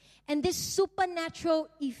 And this supernatural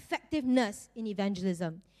effectiveness in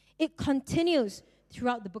evangelism, it continues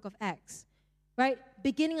throughout the book of Acts, right?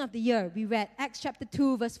 Beginning of the year, we read Acts chapter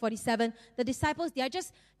 2, verse 47. The disciples, they're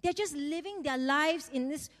just living their lives in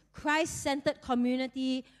this Christ-centered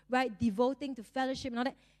community, right? Devoting to fellowship and all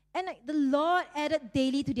that. And like, the Lord added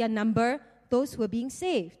daily to their number those who were being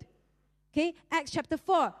saved. Okay, Acts chapter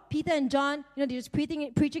 4, Peter and John, they're just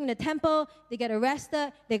preaching in the temple, they get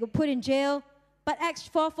arrested, they get put in jail. But Acts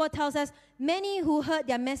 4:4 tells us, many who heard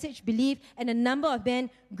their message believed, and the number of men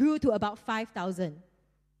grew to about 5,000.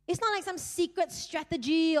 It's not like some secret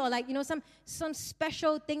strategy or like, some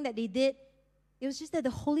special thing that they did. It was just that the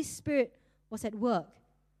Holy Spirit was at work.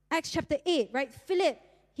 Acts chapter 8, right? Philip,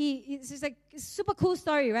 it's just like a super cool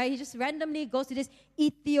story, right? He just randomly goes to this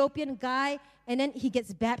Ethiopian guy, and then he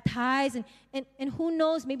gets baptized, and who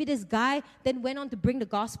knows, maybe this guy then went on to bring the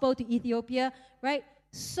gospel to Ethiopia, right?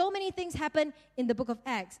 So many things happen in the book of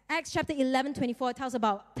Acts. Acts chapter 11:24 tells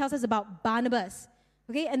us about Barnabas.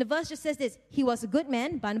 Okay, and the verse just says this: he was a good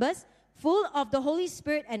man, Barnabas, full of the Holy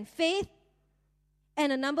Spirit and faith,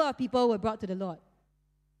 and a number of people were brought to the Lord.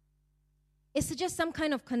 It suggests some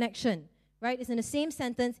kind of connection, right? It's in the same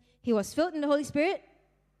sentence. He was filled in the Holy Spirit,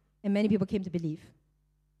 and many people came to believe,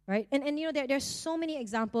 right? And there's so many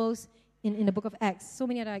examples in the book of Acts, so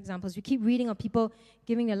many other examples. We keep reading of people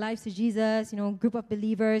giving their lives to Jesus, group of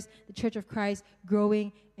believers, the Church of Christ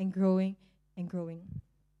growing and growing and growing.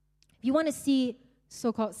 If you want to see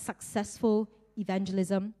so-called successful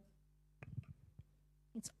evangelism,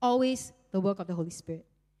 it's always the work of the Holy Spirit.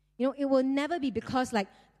 It will never be because like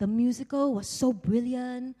the musical was so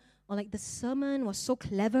brilliant, or like the sermon was so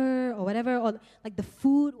clever, or whatever, or like the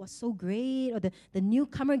food was so great, or the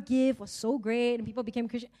newcomer gift was so great, and people became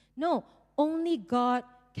Christian. No, only God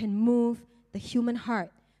can move the human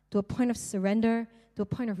heart to a point of surrender, to a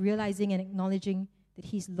point of realizing and acknowledging that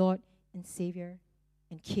He's Lord and Savior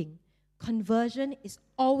and King. Conversion is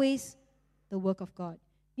always the work of God.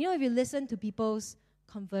 If you listen to people's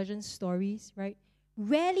conversion stories, right,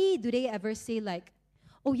 rarely do they ever say like,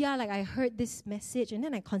 oh yeah, like I heard this message, and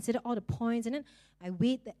then I considered all the points, and then I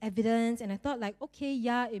weighed the evidence, and I thought like, okay,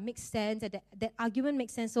 yeah, it makes sense, that argument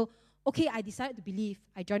makes sense, so okay, I decided to believe,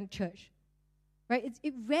 I joined the church. Right?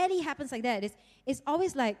 It rarely happens like that. It's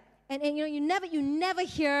always like, and you never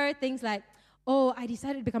hear things like, oh, I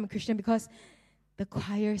decided to become a Christian because the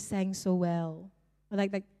choir sang so well, or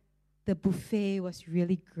like the buffet was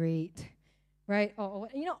really great, right? Or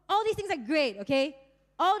all these things are great, okay?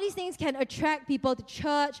 All these things can attract people to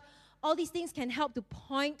church. All these things can help to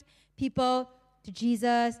point people to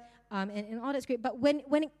Jesus, and all that's great. But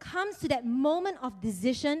when it comes to that moment of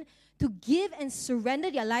decision to give and surrender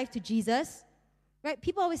their life to Jesus, right?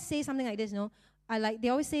 People always say something like this, they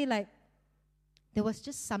always say like, there was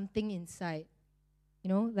just something inside,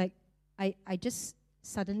 like I just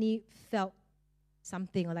suddenly felt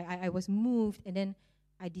something, or like I was moved, and then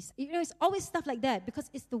it's always stuff like that because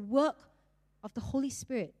it's the work of the Holy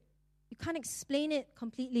Spirit. You can't explain it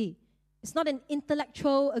completely. It's not an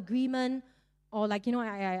intellectual agreement, or like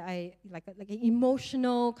I like an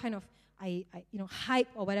emotional kind of hype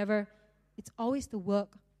or whatever. It's always the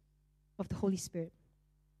work of the Holy Spirit.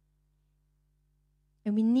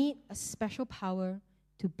 And we need a special power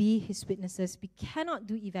to be His witnesses. We cannot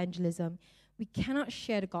do evangelism. We cannot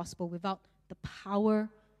share the gospel without the power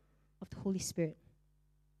of the Holy Spirit.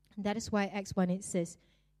 And that is why Acts 1:8 says,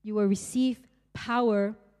 you will receive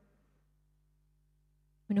power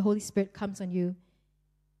when the Holy Spirit comes on you,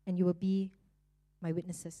 and you will be my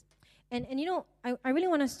witnesses. And I really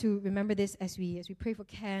want us to remember this as we pray for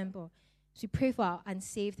camp, or as we pray for our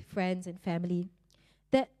unsaved friends and family,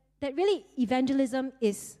 that really evangelism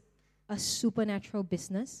is a supernatural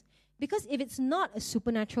business. Because if it's not a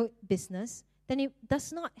supernatural business, then it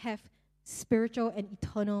does not have spiritual and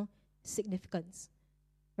eternal significance,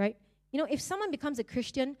 right? If someone becomes a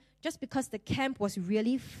Christian just because the camp was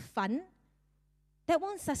really fun, that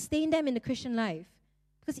won't sustain them in the Christian life.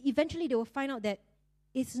 Because eventually they will find out that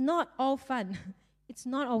it's not all fun. It's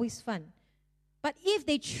not always fun. But if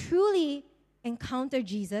they truly encounter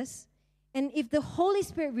Jesus, and if the Holy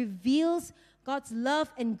Spirit reveals God's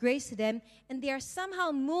love and grace to them, and they are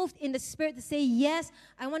somehow moved in the Spirit to say, yes,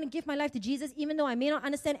 I want to give my life to Jesus, even though I may not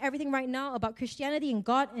understand everything right now about Christianity and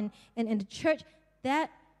God and the church,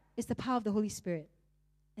 that is the power of the Holy Spirit.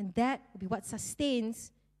 And that will be what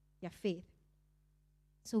sustains their faith.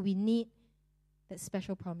 So we need that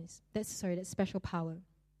special promise. That special power.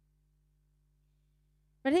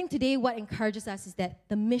 But I think today what encourages us is that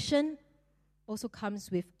the mission also comes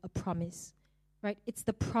with a promise, right? It's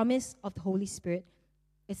the promise of the Holy Spirit.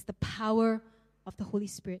 It's the power of the Holy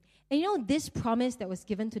Spirit. And you know, this promise that was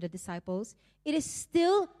given to the disciples, it is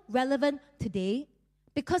still relevant today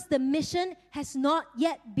because the mission has not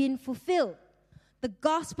yet been fulfilled. The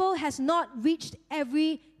gospel has not reached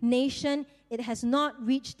every nation. It has not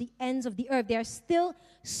reached the ends of the earth. There are still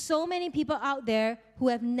so many people out there who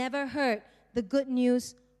have never heard the good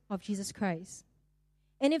news of Jesus Christ.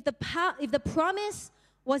 And if the promise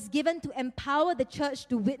was given to empower the church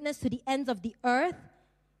to witness to the ends of the earth,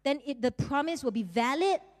 then the promise will be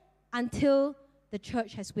valid until the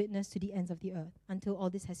church has witnessed to the ends of the earth, until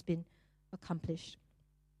all this has been accomplished.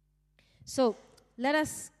 So let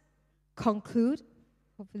us conclude,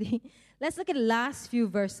 hopefully. Let's look at the last few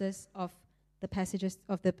verses of the passages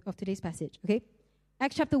of today's passage, okay?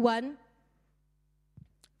 Acts chapter 1,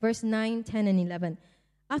 verse 9, 10, and 11.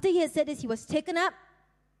 After he had said this, he was taken up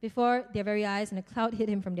before their very eyes, and a cloud hid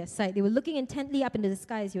him from their sight. They were looking intently up into the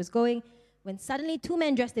sky as he was going, when suddenly 2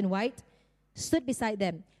 men dressed in white stood beside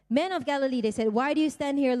them. Men of Galilee, they said, why do you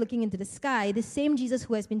stand here looking into the sky? The same Jesus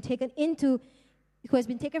who has been taken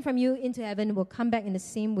from you into heaven will come back in the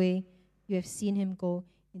same way you have seen him go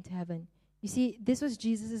into heaven. You see, this was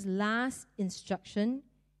Jesus' last instruction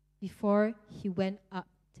before he went up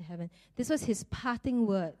to heaven. This was his parting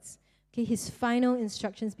words, okay, his final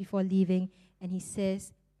instructions before leaving. And he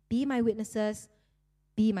says, be my witnesses,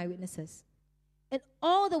 be my witnesses. And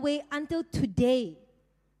all the way until today,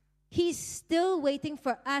 he's still waiting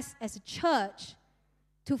for us as a church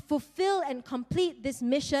to fulfill and complete this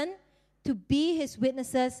mission to be his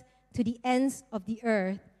witnesses to the ends of the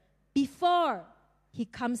earth before he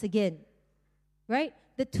comes again. Right?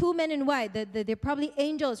 The 2 men in white, they're probably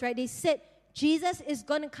angels, right? They said, Jesus is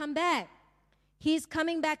going to come back. He's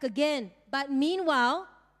coming back again. But meanwhile,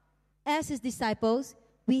 as his disciples,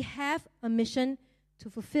 we have a mission to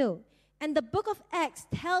fulfill. And the book of Acts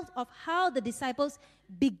tells of how the disciples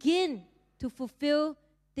begin to fulfill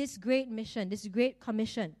this great mission, this great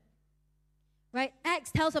commission. Right?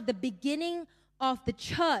 Acts tells of the beginning of the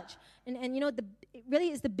church. And you know, it really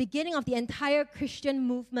is the beginning of the entire Christian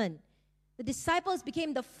movement. The disciples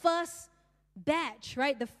became the first batch,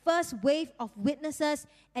 right? The first wave of witnesses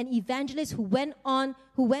and evangelists who went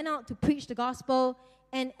out to preach the gospel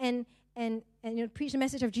and preach the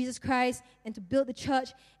message of Jesus Christ and to build the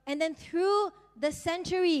church. And then through the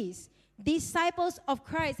centuries, disciples of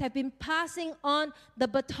Christ have been passing on the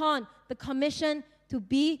baton, the commission to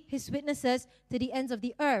be his witnesses to the ends of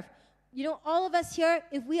the earth. You know, all of us here,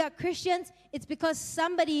 if we are Christians, it's because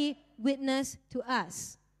somebody witnessed to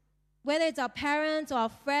us. Whether it's our parents or our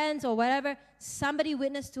friends or whatever, somebody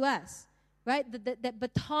witnessed to us, right? That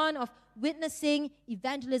baton of witnessing,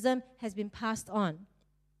 evangelism has been passed on.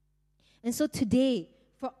 And so today,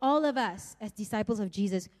 for all of us as disciples of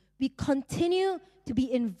Jesus, we continue to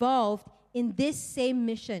be involved in this same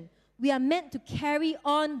mission. We are meant to carry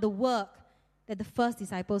on the work that the first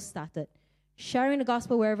disciples started, sharing the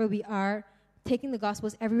gospel wherever we are, taking the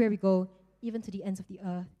gospels everywhere we go, even to the ends of the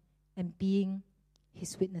earth, and being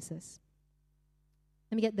his witnesses.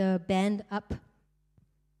 Let me get the band up,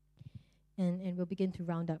 and we'll begin to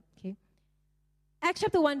round up, okay? Acts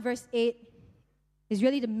chapter 1, verse 8 is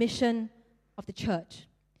really the mission of the church,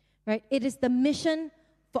 right? It is the mission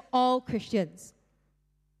for all Christians,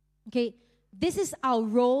 okay? This is our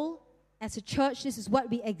role as a church. This is what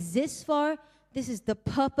we exist for. This is the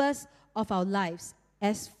purpose of our lives.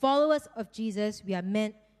 As followers of Jesus, we are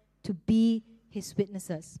meant to be his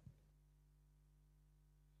witnesses.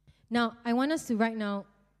 Now, I want us to right now,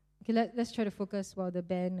 okay, let's try to focus while the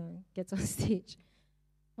band gets on stage.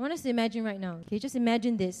 I want us to imagine right now, okay, just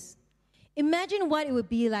imagine this. Imagine what it would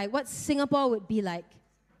be like, what Singapore would be like,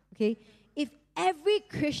 okay, if every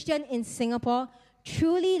Christian in Singapore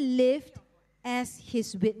truly lived as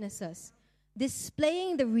his witnesses,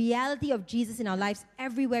 displaying the reality of Jesus in our lives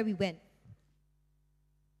everywhere we went.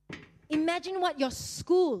 Imagine what your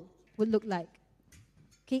school would look like.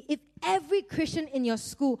 Okay, if every Christian in your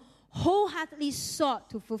school wholeheartedly sought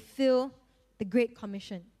to fulfill the Great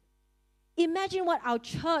Commission. Imagine what our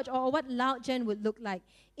church or what Loud Gen would look like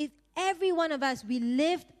if every one of us, we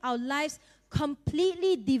lived our lives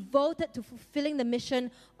completely devoted to fulfilling the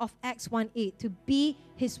mission of Acts 1:8, to be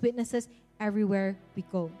his witnesses everywhere we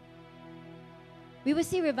go. We would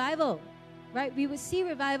see revival, right? We would see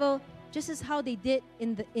revival just as how they did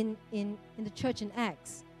in the church in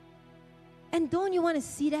Acts. And don't you want to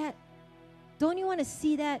see that? Don't you want to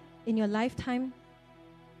see that in your lifetime?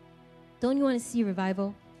 Don't you want to see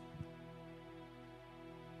revival?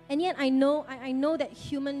 And yet I know that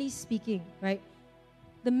humanly speaking, right,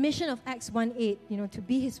 the mission of Acts 1:8, to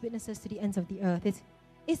be his witnesses to the ends of the earth,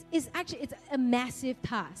 it's actually a massive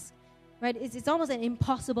task, right? It's almost an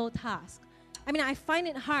impossible task. I mean, I find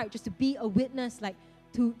it hard just to be a witness, like,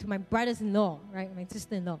 to my brothers-in-law, right, my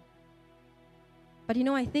sister-in-law. But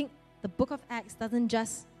I think the book of Acts doesn't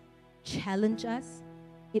just challenge us,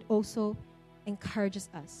 it also encourages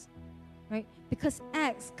us, right? Because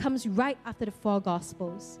Acts comes right after the 4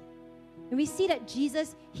 Gospels. And we see that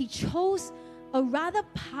Jesus, he chose a rather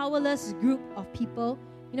powerless group of people,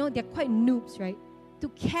 they're quite noobs, right, to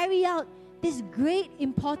carry out this great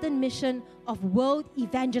important mission of world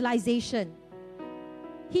evangelization.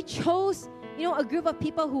 He chose, a group of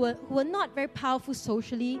people who were not very powerful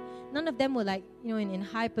socially. None of them were like, in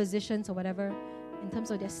high positions or whatever in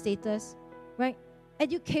terms of their status, right?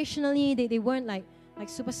 Educationally, they weren't like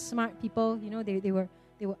super smart people, they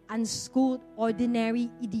were unschooled, ordinary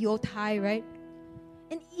idioti, right?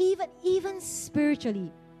 And even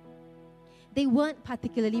spiritually, they weren't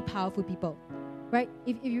particularly powerful people, right?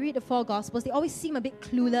 If you read the 4 Gospels, they always seem a bit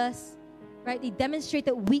clueless, right? They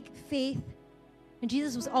demonstrated weak faith. And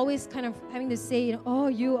Jesus was always kind of having to say, oh,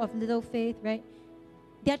 you of little faith, right?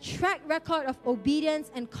 Their track record of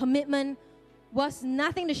obedience and commitment was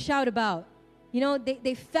nothing to shout about.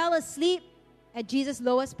 They fell asleep at Jesus'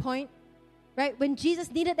 lowest point, right? When Jesus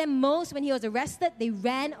needed them most, when he was arrested, they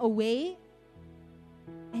ran away.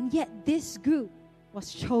 And yet this group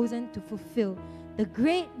was chosen to fulfill the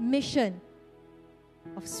great mission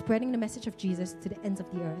of spreading the message of Jesus to the ends of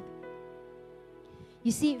the earth.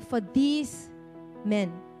 You see, for these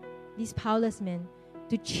men, these powerless men,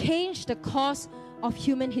 to change the course of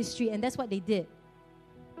human history, and that's what they did.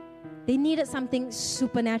 They needed something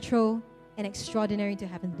supernatural and extraordinary to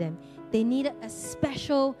happen to them. They needed a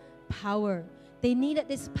special power. They needed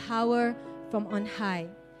this power from on high.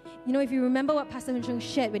 If you remember what Pastor Hun Chung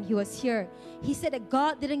shared when he was here, he said that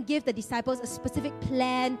God didn't give the disciples a specific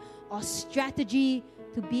plan or strategy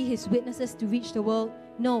to be his witnesses to reach the world.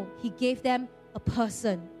 No, he gave them a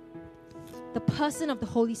person. The person of the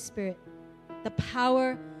Holy Spirit. The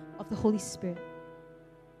power of the Holy Spirit.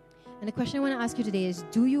 And the question I want to ask you today is,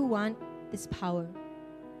 do you want this power?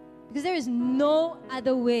 Because there is no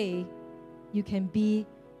other way you can be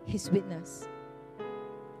his witness.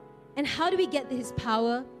 And how do we get his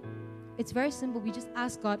power? It's very simple. We just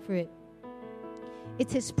ask God for it.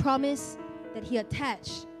 It's his promise that he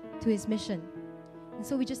attached to his mission. And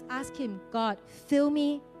so we just ask him, God, fill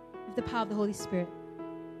me with the power of the Holy Spirit.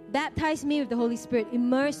 Baptize me with the Holy Spirit.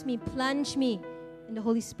 Immerse me, plunge me in the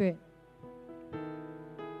Holy Spirit.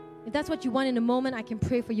 If that's what you want in a moment, I can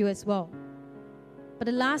pray for you as well. But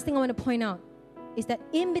the last thing I want to point out is that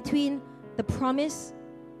in between the promise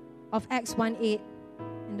of Acts 1:8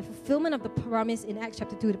 and the fulfillment of the promise in Acts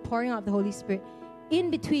chapter 2, the pouring out of the Holy Spirit,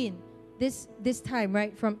 in between this time,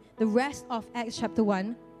 right, from the rest of Acts chapter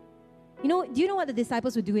 1, do you know what the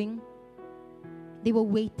disciples were doing? They were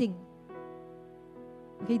waiting.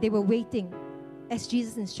 Okay, they were waiting as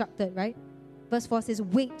Jesus instructed, right? Verse 4 says,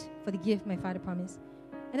 wait for the gift my Father promised.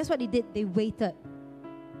 And that's what they did. They waited.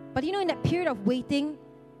 But in that period of waiting,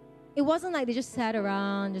 it wasn't like they just sat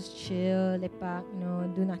around, just chill, lepak,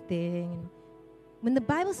 do nothing. When the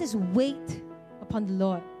Bible says wait upon the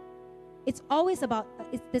Lord,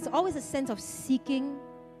 there's always a sense of seeking,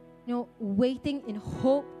 waiting in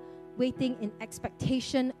hope, waiting in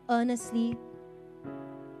expectation, earnestly.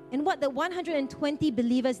 And what the 120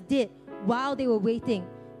 believers did while they were waiting,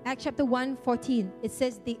 Acts chapter 1:14, it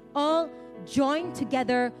says they all joined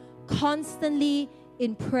together constantly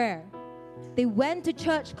in prayer. They went to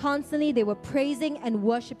church constantly. They were praising and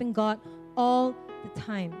worshiping God all the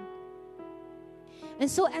time. And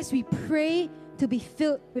so as we pray to be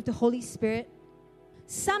filled with the Holy Spirit,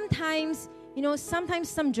 sometimes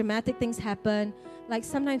some dramatic things happen. Like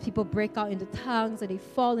sometimes people break out into tongues or they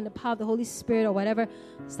fall in the power of the Holy Spirit or whatever,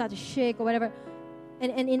 start to shake or whatever.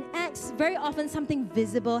 And in Acts, very often something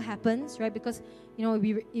visible happens, right? Because,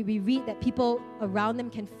 we read that people around them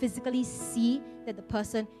can physically see that the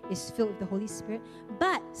person is filled with the Holy Spirit.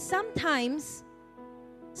 But sometimes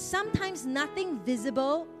nothing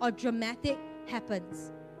visible or dramatic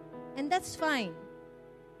happens. And that's fine.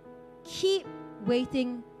 Keep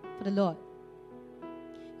waiting for the Lord.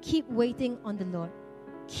 Keep waiting on the Lord.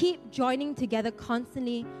 Keep joining together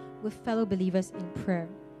constantly with fellow believers in prayer.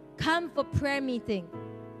 Come for prayer meeting.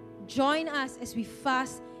 Join us as we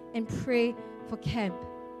fast and pray for camp.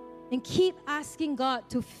 And keep asking God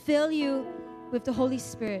to fill you with the Holy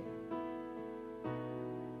Spirit.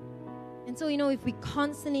 And so, if we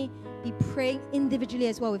constantly be praying individually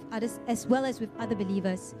as well with others, as well as with other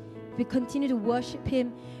believers, if we continue to worship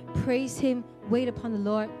Him, praise Him, wait upon the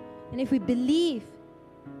Lord, and if we believe,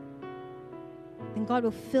 then God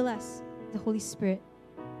will fill us with the Holy Spirit,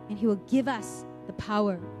 and He will give us the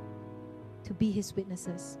power to be His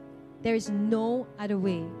witnesses. There is no other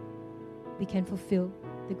way we can fulfill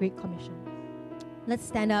the Great Commission. Let's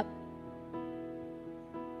stand up.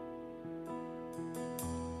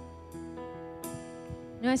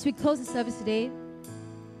 As we close the service today,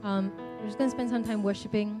 we're just going to spend some time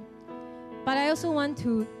worshiping. But I also want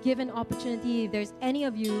to give an opportunity, if there's any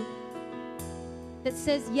of you that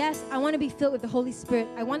says, yes, I want to be filled with the Holy Spirit.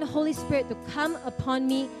 I want the Holy Spirit to come upon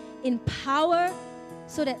me in power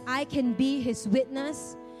so that I can be His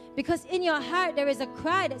witness. Because in your heart, there is a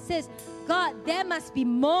cry that says, God, there must be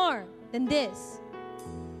more than this.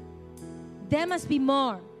 There must be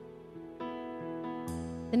more.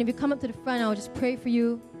 Then if you come up to the front, I'll just pray for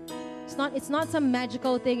you. It's not some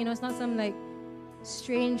magical thing, it's not some like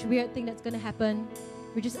strange, weird thing that's going to happen.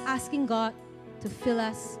 We're just asking God to fill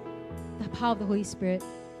us the power of the Holy Spirit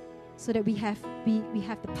so that we have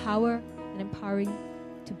the power and empowering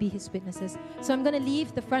to be His witnesses. So I'm going to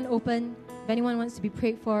leave the front open. If anyone wants to be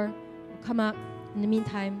prayed for, come up. In the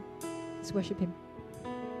meantime, let's worship Him.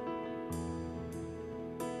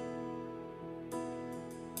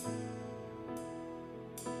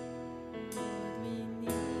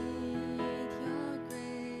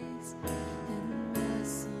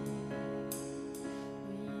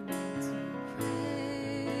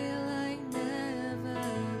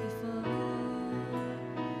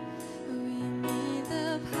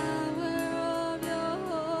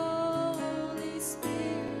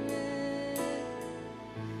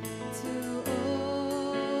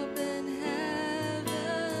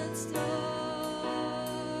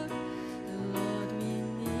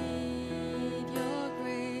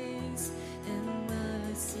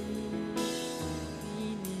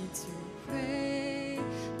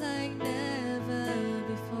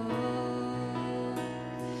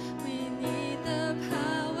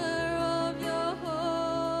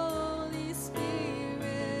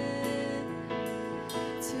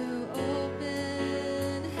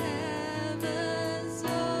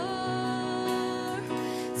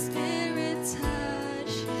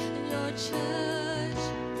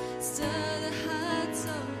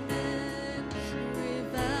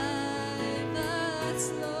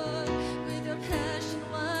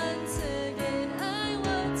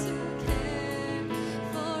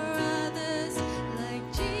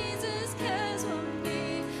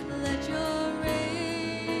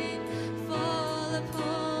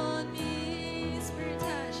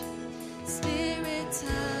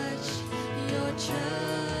 Touch your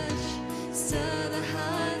church, stir the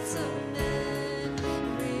hearts of men.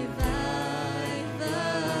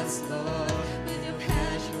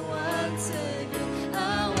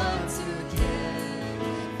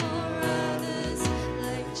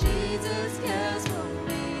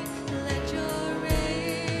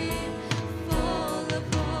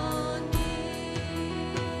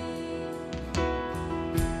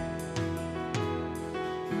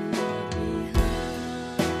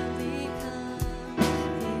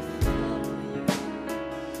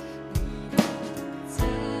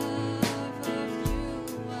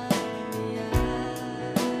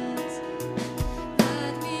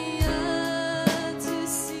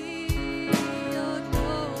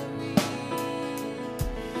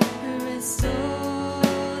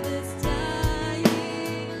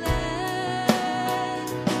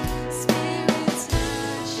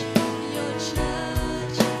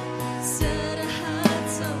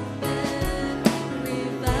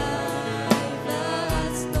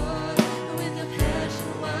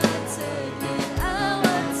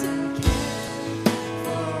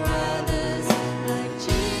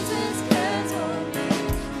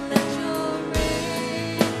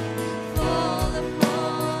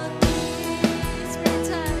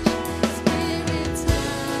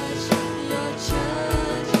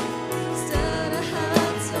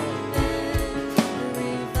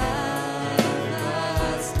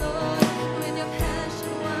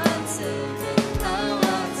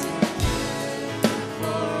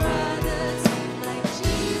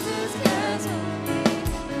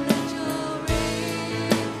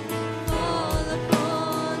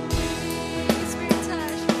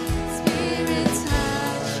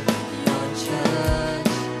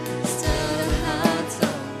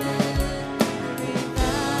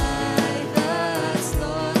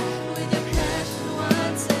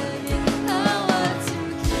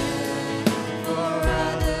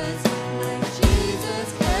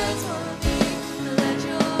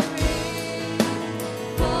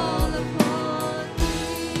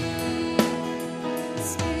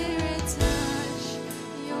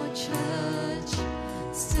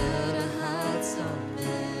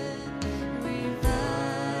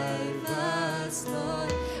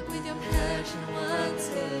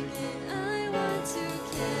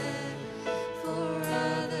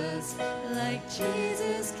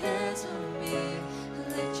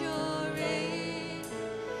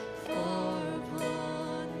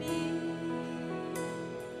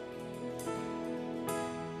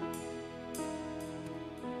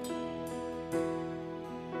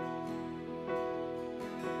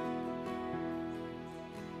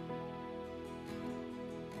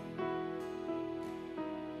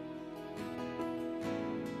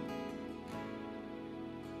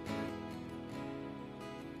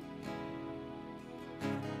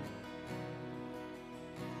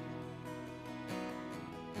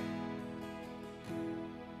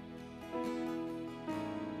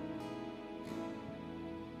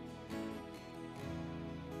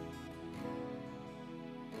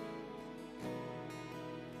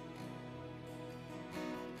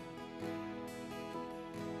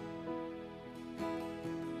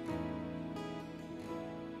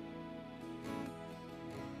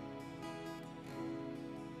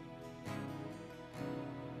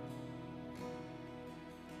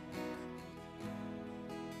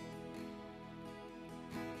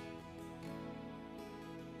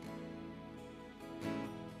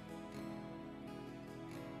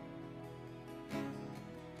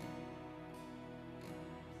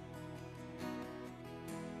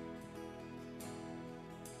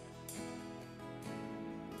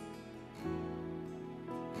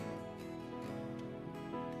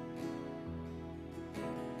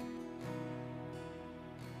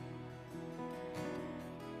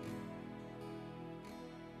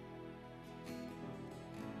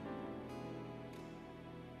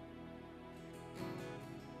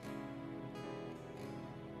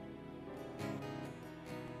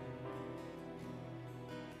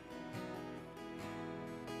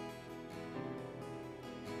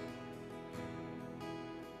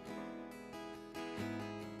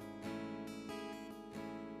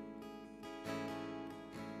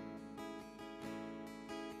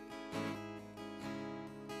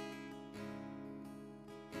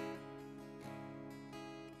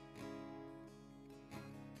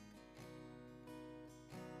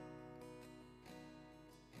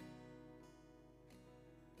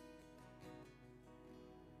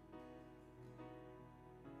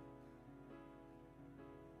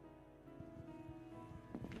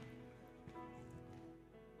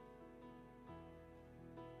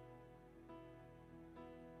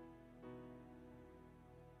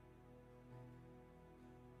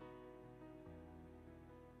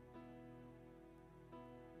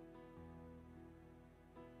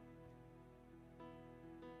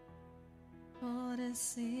 the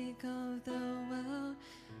sake of the world,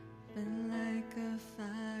 but like a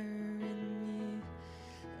fire in me,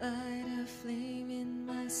 light a flame in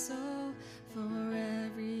my soul for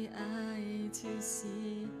every eye to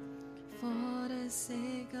see. For the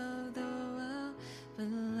sake of the world, but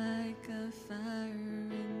like a fire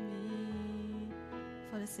in me.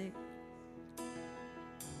 For the sake.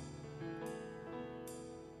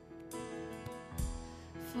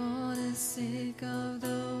 For the sake of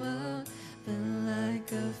the world, but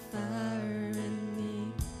like a fire in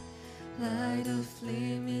me, light a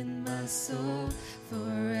flame in my soul for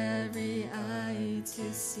every eye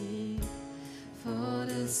to see. For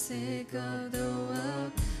the sake of the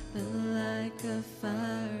world, but like a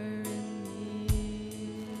fire in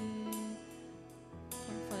me.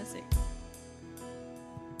 For the sake.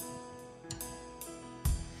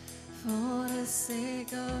 For the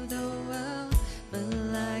sake of the world, but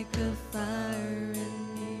like a fire in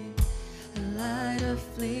me, light a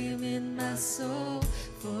flame in my soul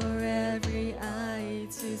for every eye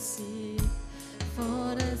to see.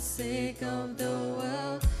 For the sake of the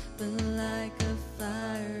world, but like a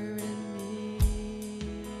fire in me.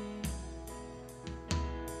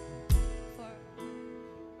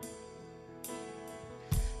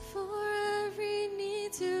 For every knee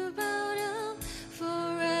to bow down,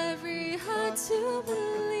 for every heart to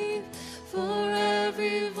believe, for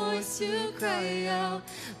every voice to cry out,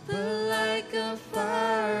 but like a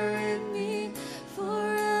fire in me,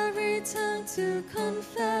 for every tongue to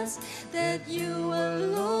confess that you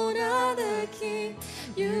alone are the King,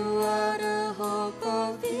 you are the hope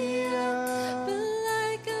of the earth, but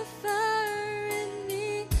like a fire in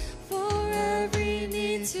me, for every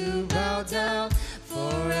knee to bow down,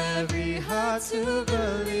 for every heart to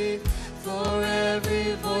believe, for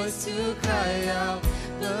every voice to cry out,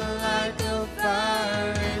 but like a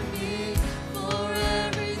fire in me, for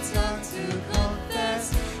every tongue to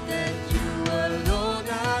confess that you alone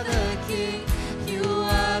are the King, you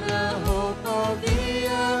are the hope of the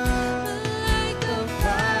earth, but like a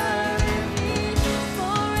fire in me,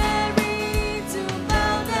 for every knee to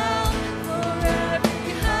bow down, for every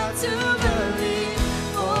heart to believe,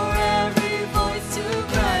 for every voice to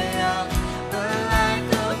cry out, but like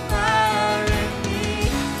a fire in me,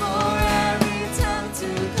 for every tongue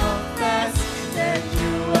to confess that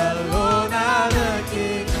you alone are the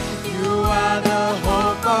King, you are the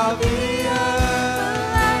hope of the earth, but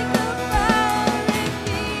like a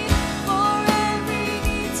fire in me, for every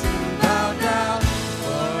knee to bow down,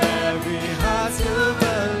 for every heart to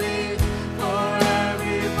believe, for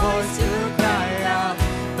every voice to cry out,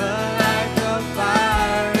 but like a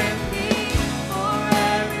fire in me, for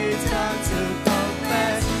every tongue to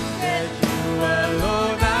confess that you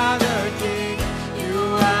alone are the King, you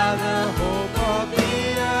are the hope of the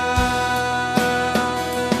earth.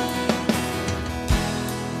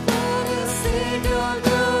 For the sake of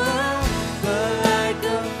the world, but like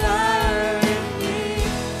a fire in me,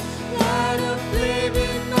 light a flame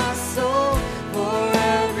in my soul for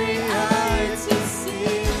every eye to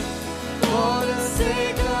see. For the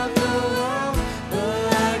sake of the world, but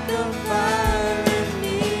like a fire in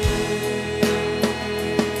me.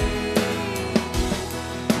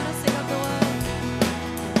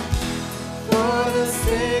 For the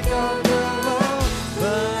sake of the world,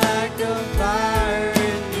 but like a fire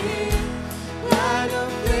in me, light a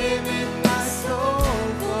flame in my soul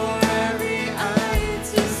for every eye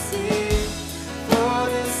to see. For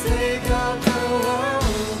the sake of the world,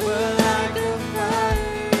 but like a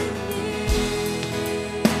fire in me.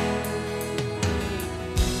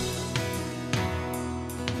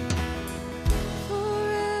 For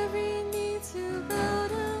every knee to bow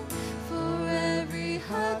down, for every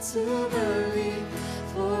heart to believe,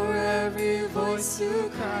 for every voice to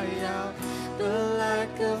cry out, but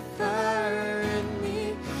like a fire in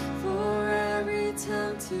me, for every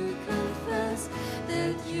tongue to confess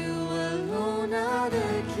that you alone are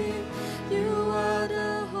the King, you are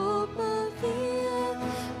the hope of the earth,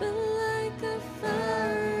 but like a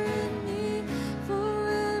fire in me, for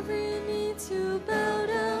every knee to bow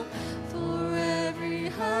down, for every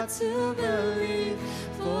heart to believe,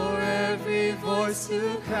 for every voice to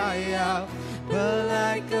cry out, but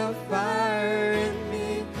like a fire in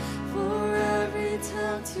me, for every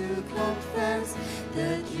tongue to confess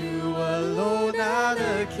that you alone are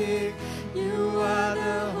the King, you are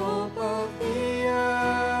the hope of the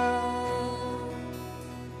earth.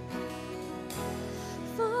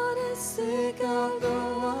 For the sake of the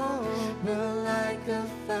world, but like a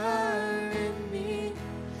fire in me,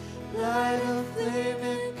 light a flame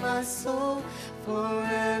in my soul for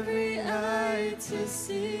every eye to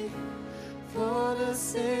see. For the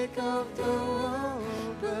sake of the world,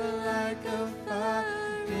 but like a fire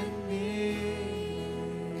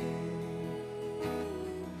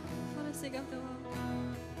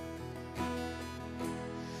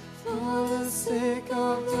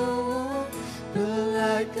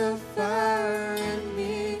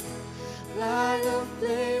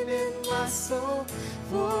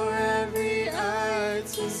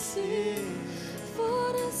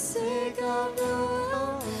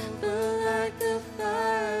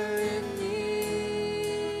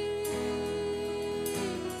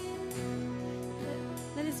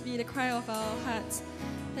of our hearts,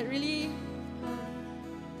 that really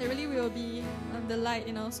we will be the light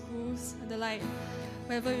in our schools, the light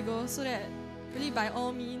wherever we go, so that really by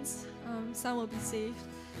all means, some will be saved.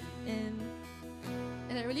 And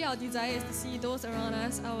that really our desire is to see those around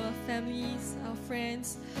us, our families, our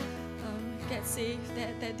friends, get saved,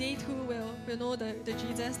 that they too will know the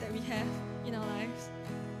Jesus that we have in our lives.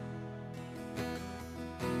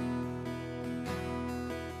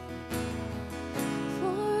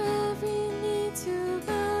 For every knee to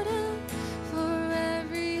bow down, for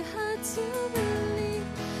every heart to believe,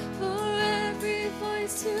 for every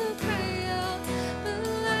voice to cry out, but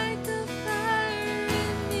like the fire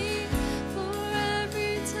in me, for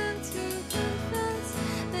every tongue to confess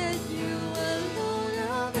that you alone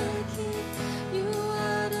are the King. You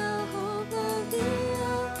are the hope of the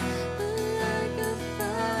earth, but like a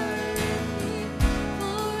fire in me,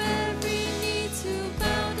 for every knee to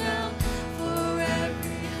bow down, for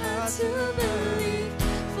every heart to believe,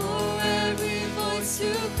 for every voice to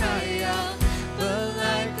cry out, but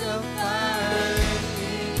like a fire in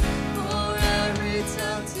me, for every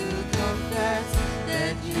tongue to confess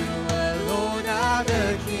that you alone are the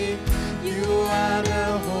King. You are the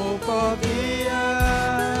hope of the earth.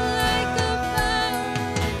 Like a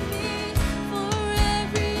fire in me, for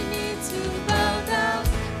every knee to bow down,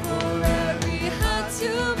 for every heart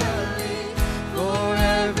to believe, for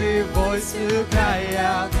every voice to cry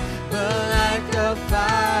out, but like a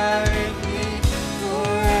fire in me, for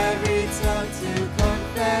every tongue to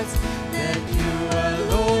confess that you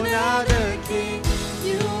alone are the King.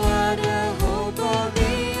 You are the hope of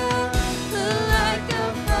the earth, but like a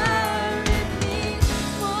fire in me,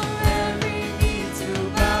 for every knee to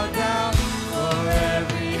bow down, for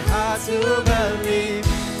every heart to believe,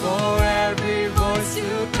 for every voice to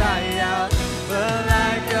cry out, but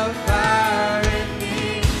like a fire in me,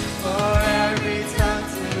 for every tongue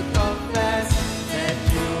to confess that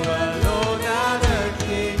you alone are the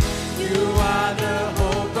King. You are the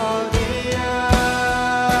hope of the earth.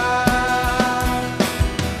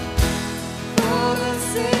 For the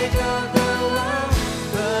sake of the world,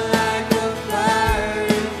 but like a fire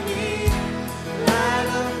in me, light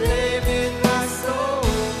a flame in my soul,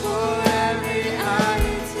 for every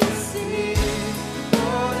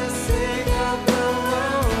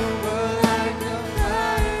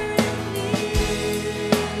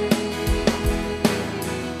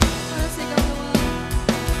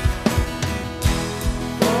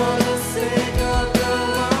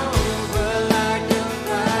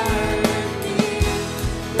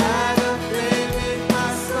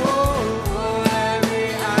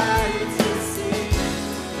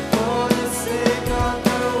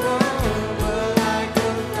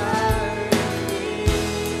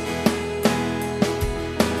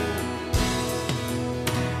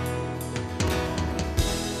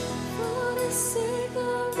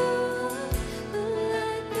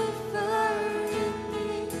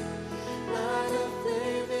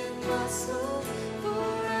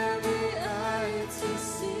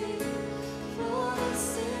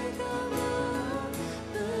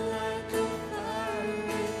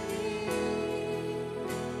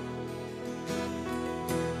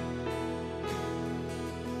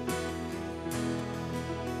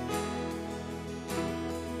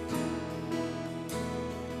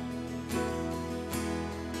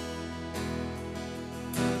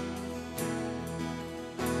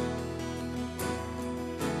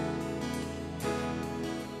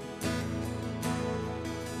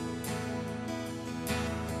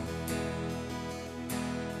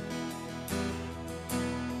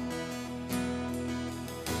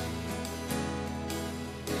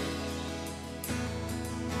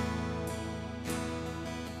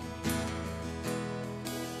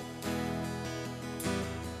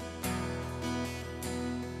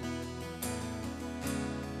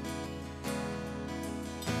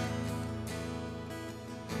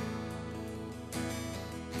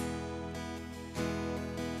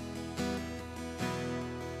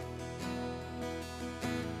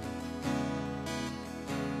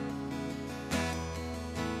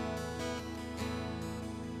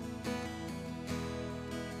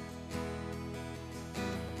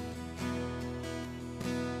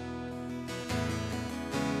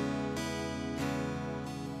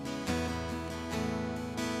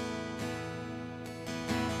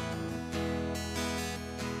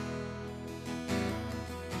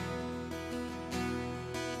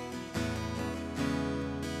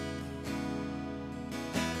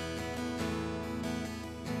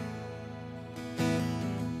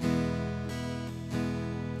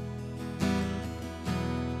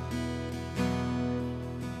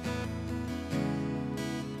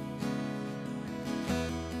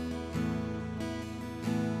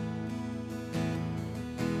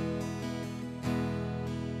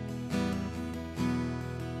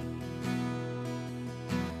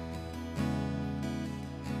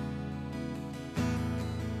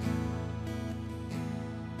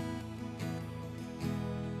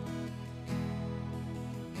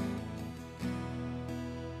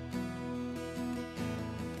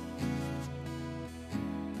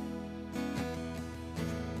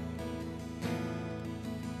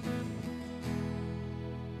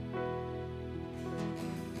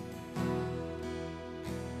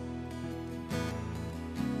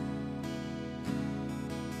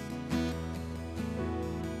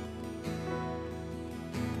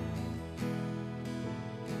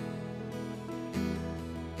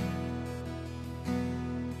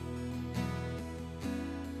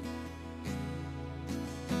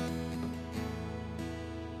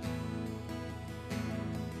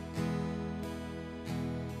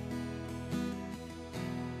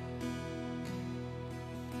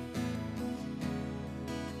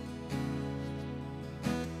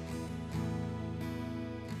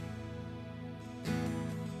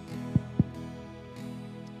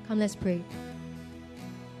Come, let's pray.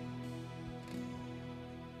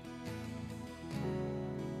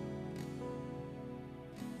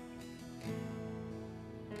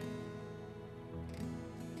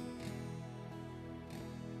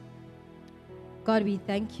 God, we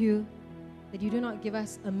thank you that you do not give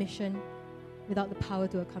us a mission without the power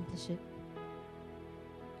to accomplish it.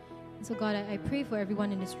 And so, God, I pray for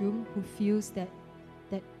everyone in this room who feels that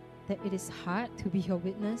it is hard to be your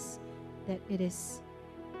witness, that it is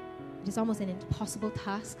almost an impossible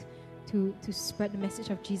task to spread the message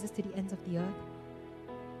of Jesus to the ends of the earth.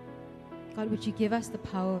 God, would you give us the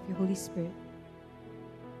power of your Holy Spirit?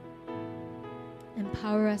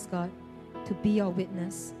 Empower us, God, to be your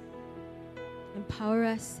witness. Empower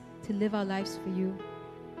us to live our lives for you.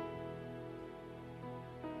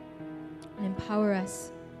 And empower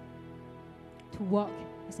us to walk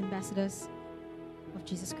as ambassadors of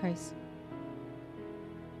Jesus Christ.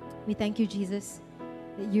 We thank you, Jesus,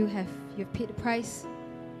 that you have paid the price.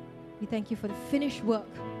 We thank you for the finished work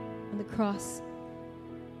on the cross.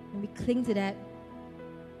 And we cling to that.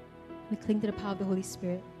 We cling to the power of the Holy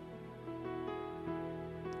Spirit.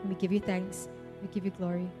 And we give you thanks. We give you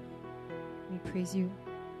glory. We praise you.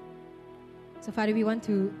 So, Father, we want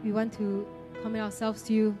to commit ourselves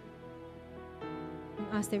to you and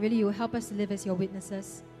ask that really you will help us to live as your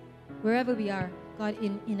witnesses wherever we are, God,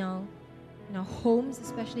 in our homes,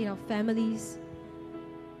 especially in our families,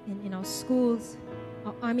 in our schools,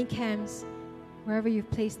 our army camps, wherever you've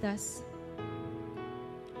placed us.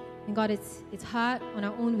 And God, it's hard on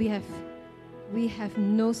our own. We have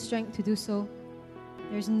no strength to do so.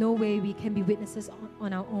 There's no way we can be witnesses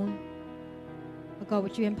on our own. But God,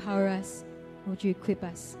 would you empower us and would you equip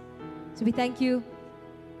us? So we thank you.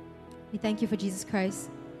 We thank you for Jesus Christ.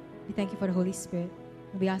 We thank you for the Holy Spirit.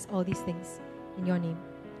 And we ask all these things in your name.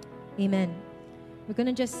 Amen. We're going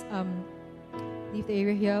to just leave the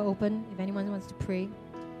area here open if anyone wants to pray.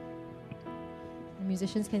 The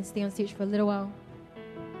musicians can stay on stage for a little while.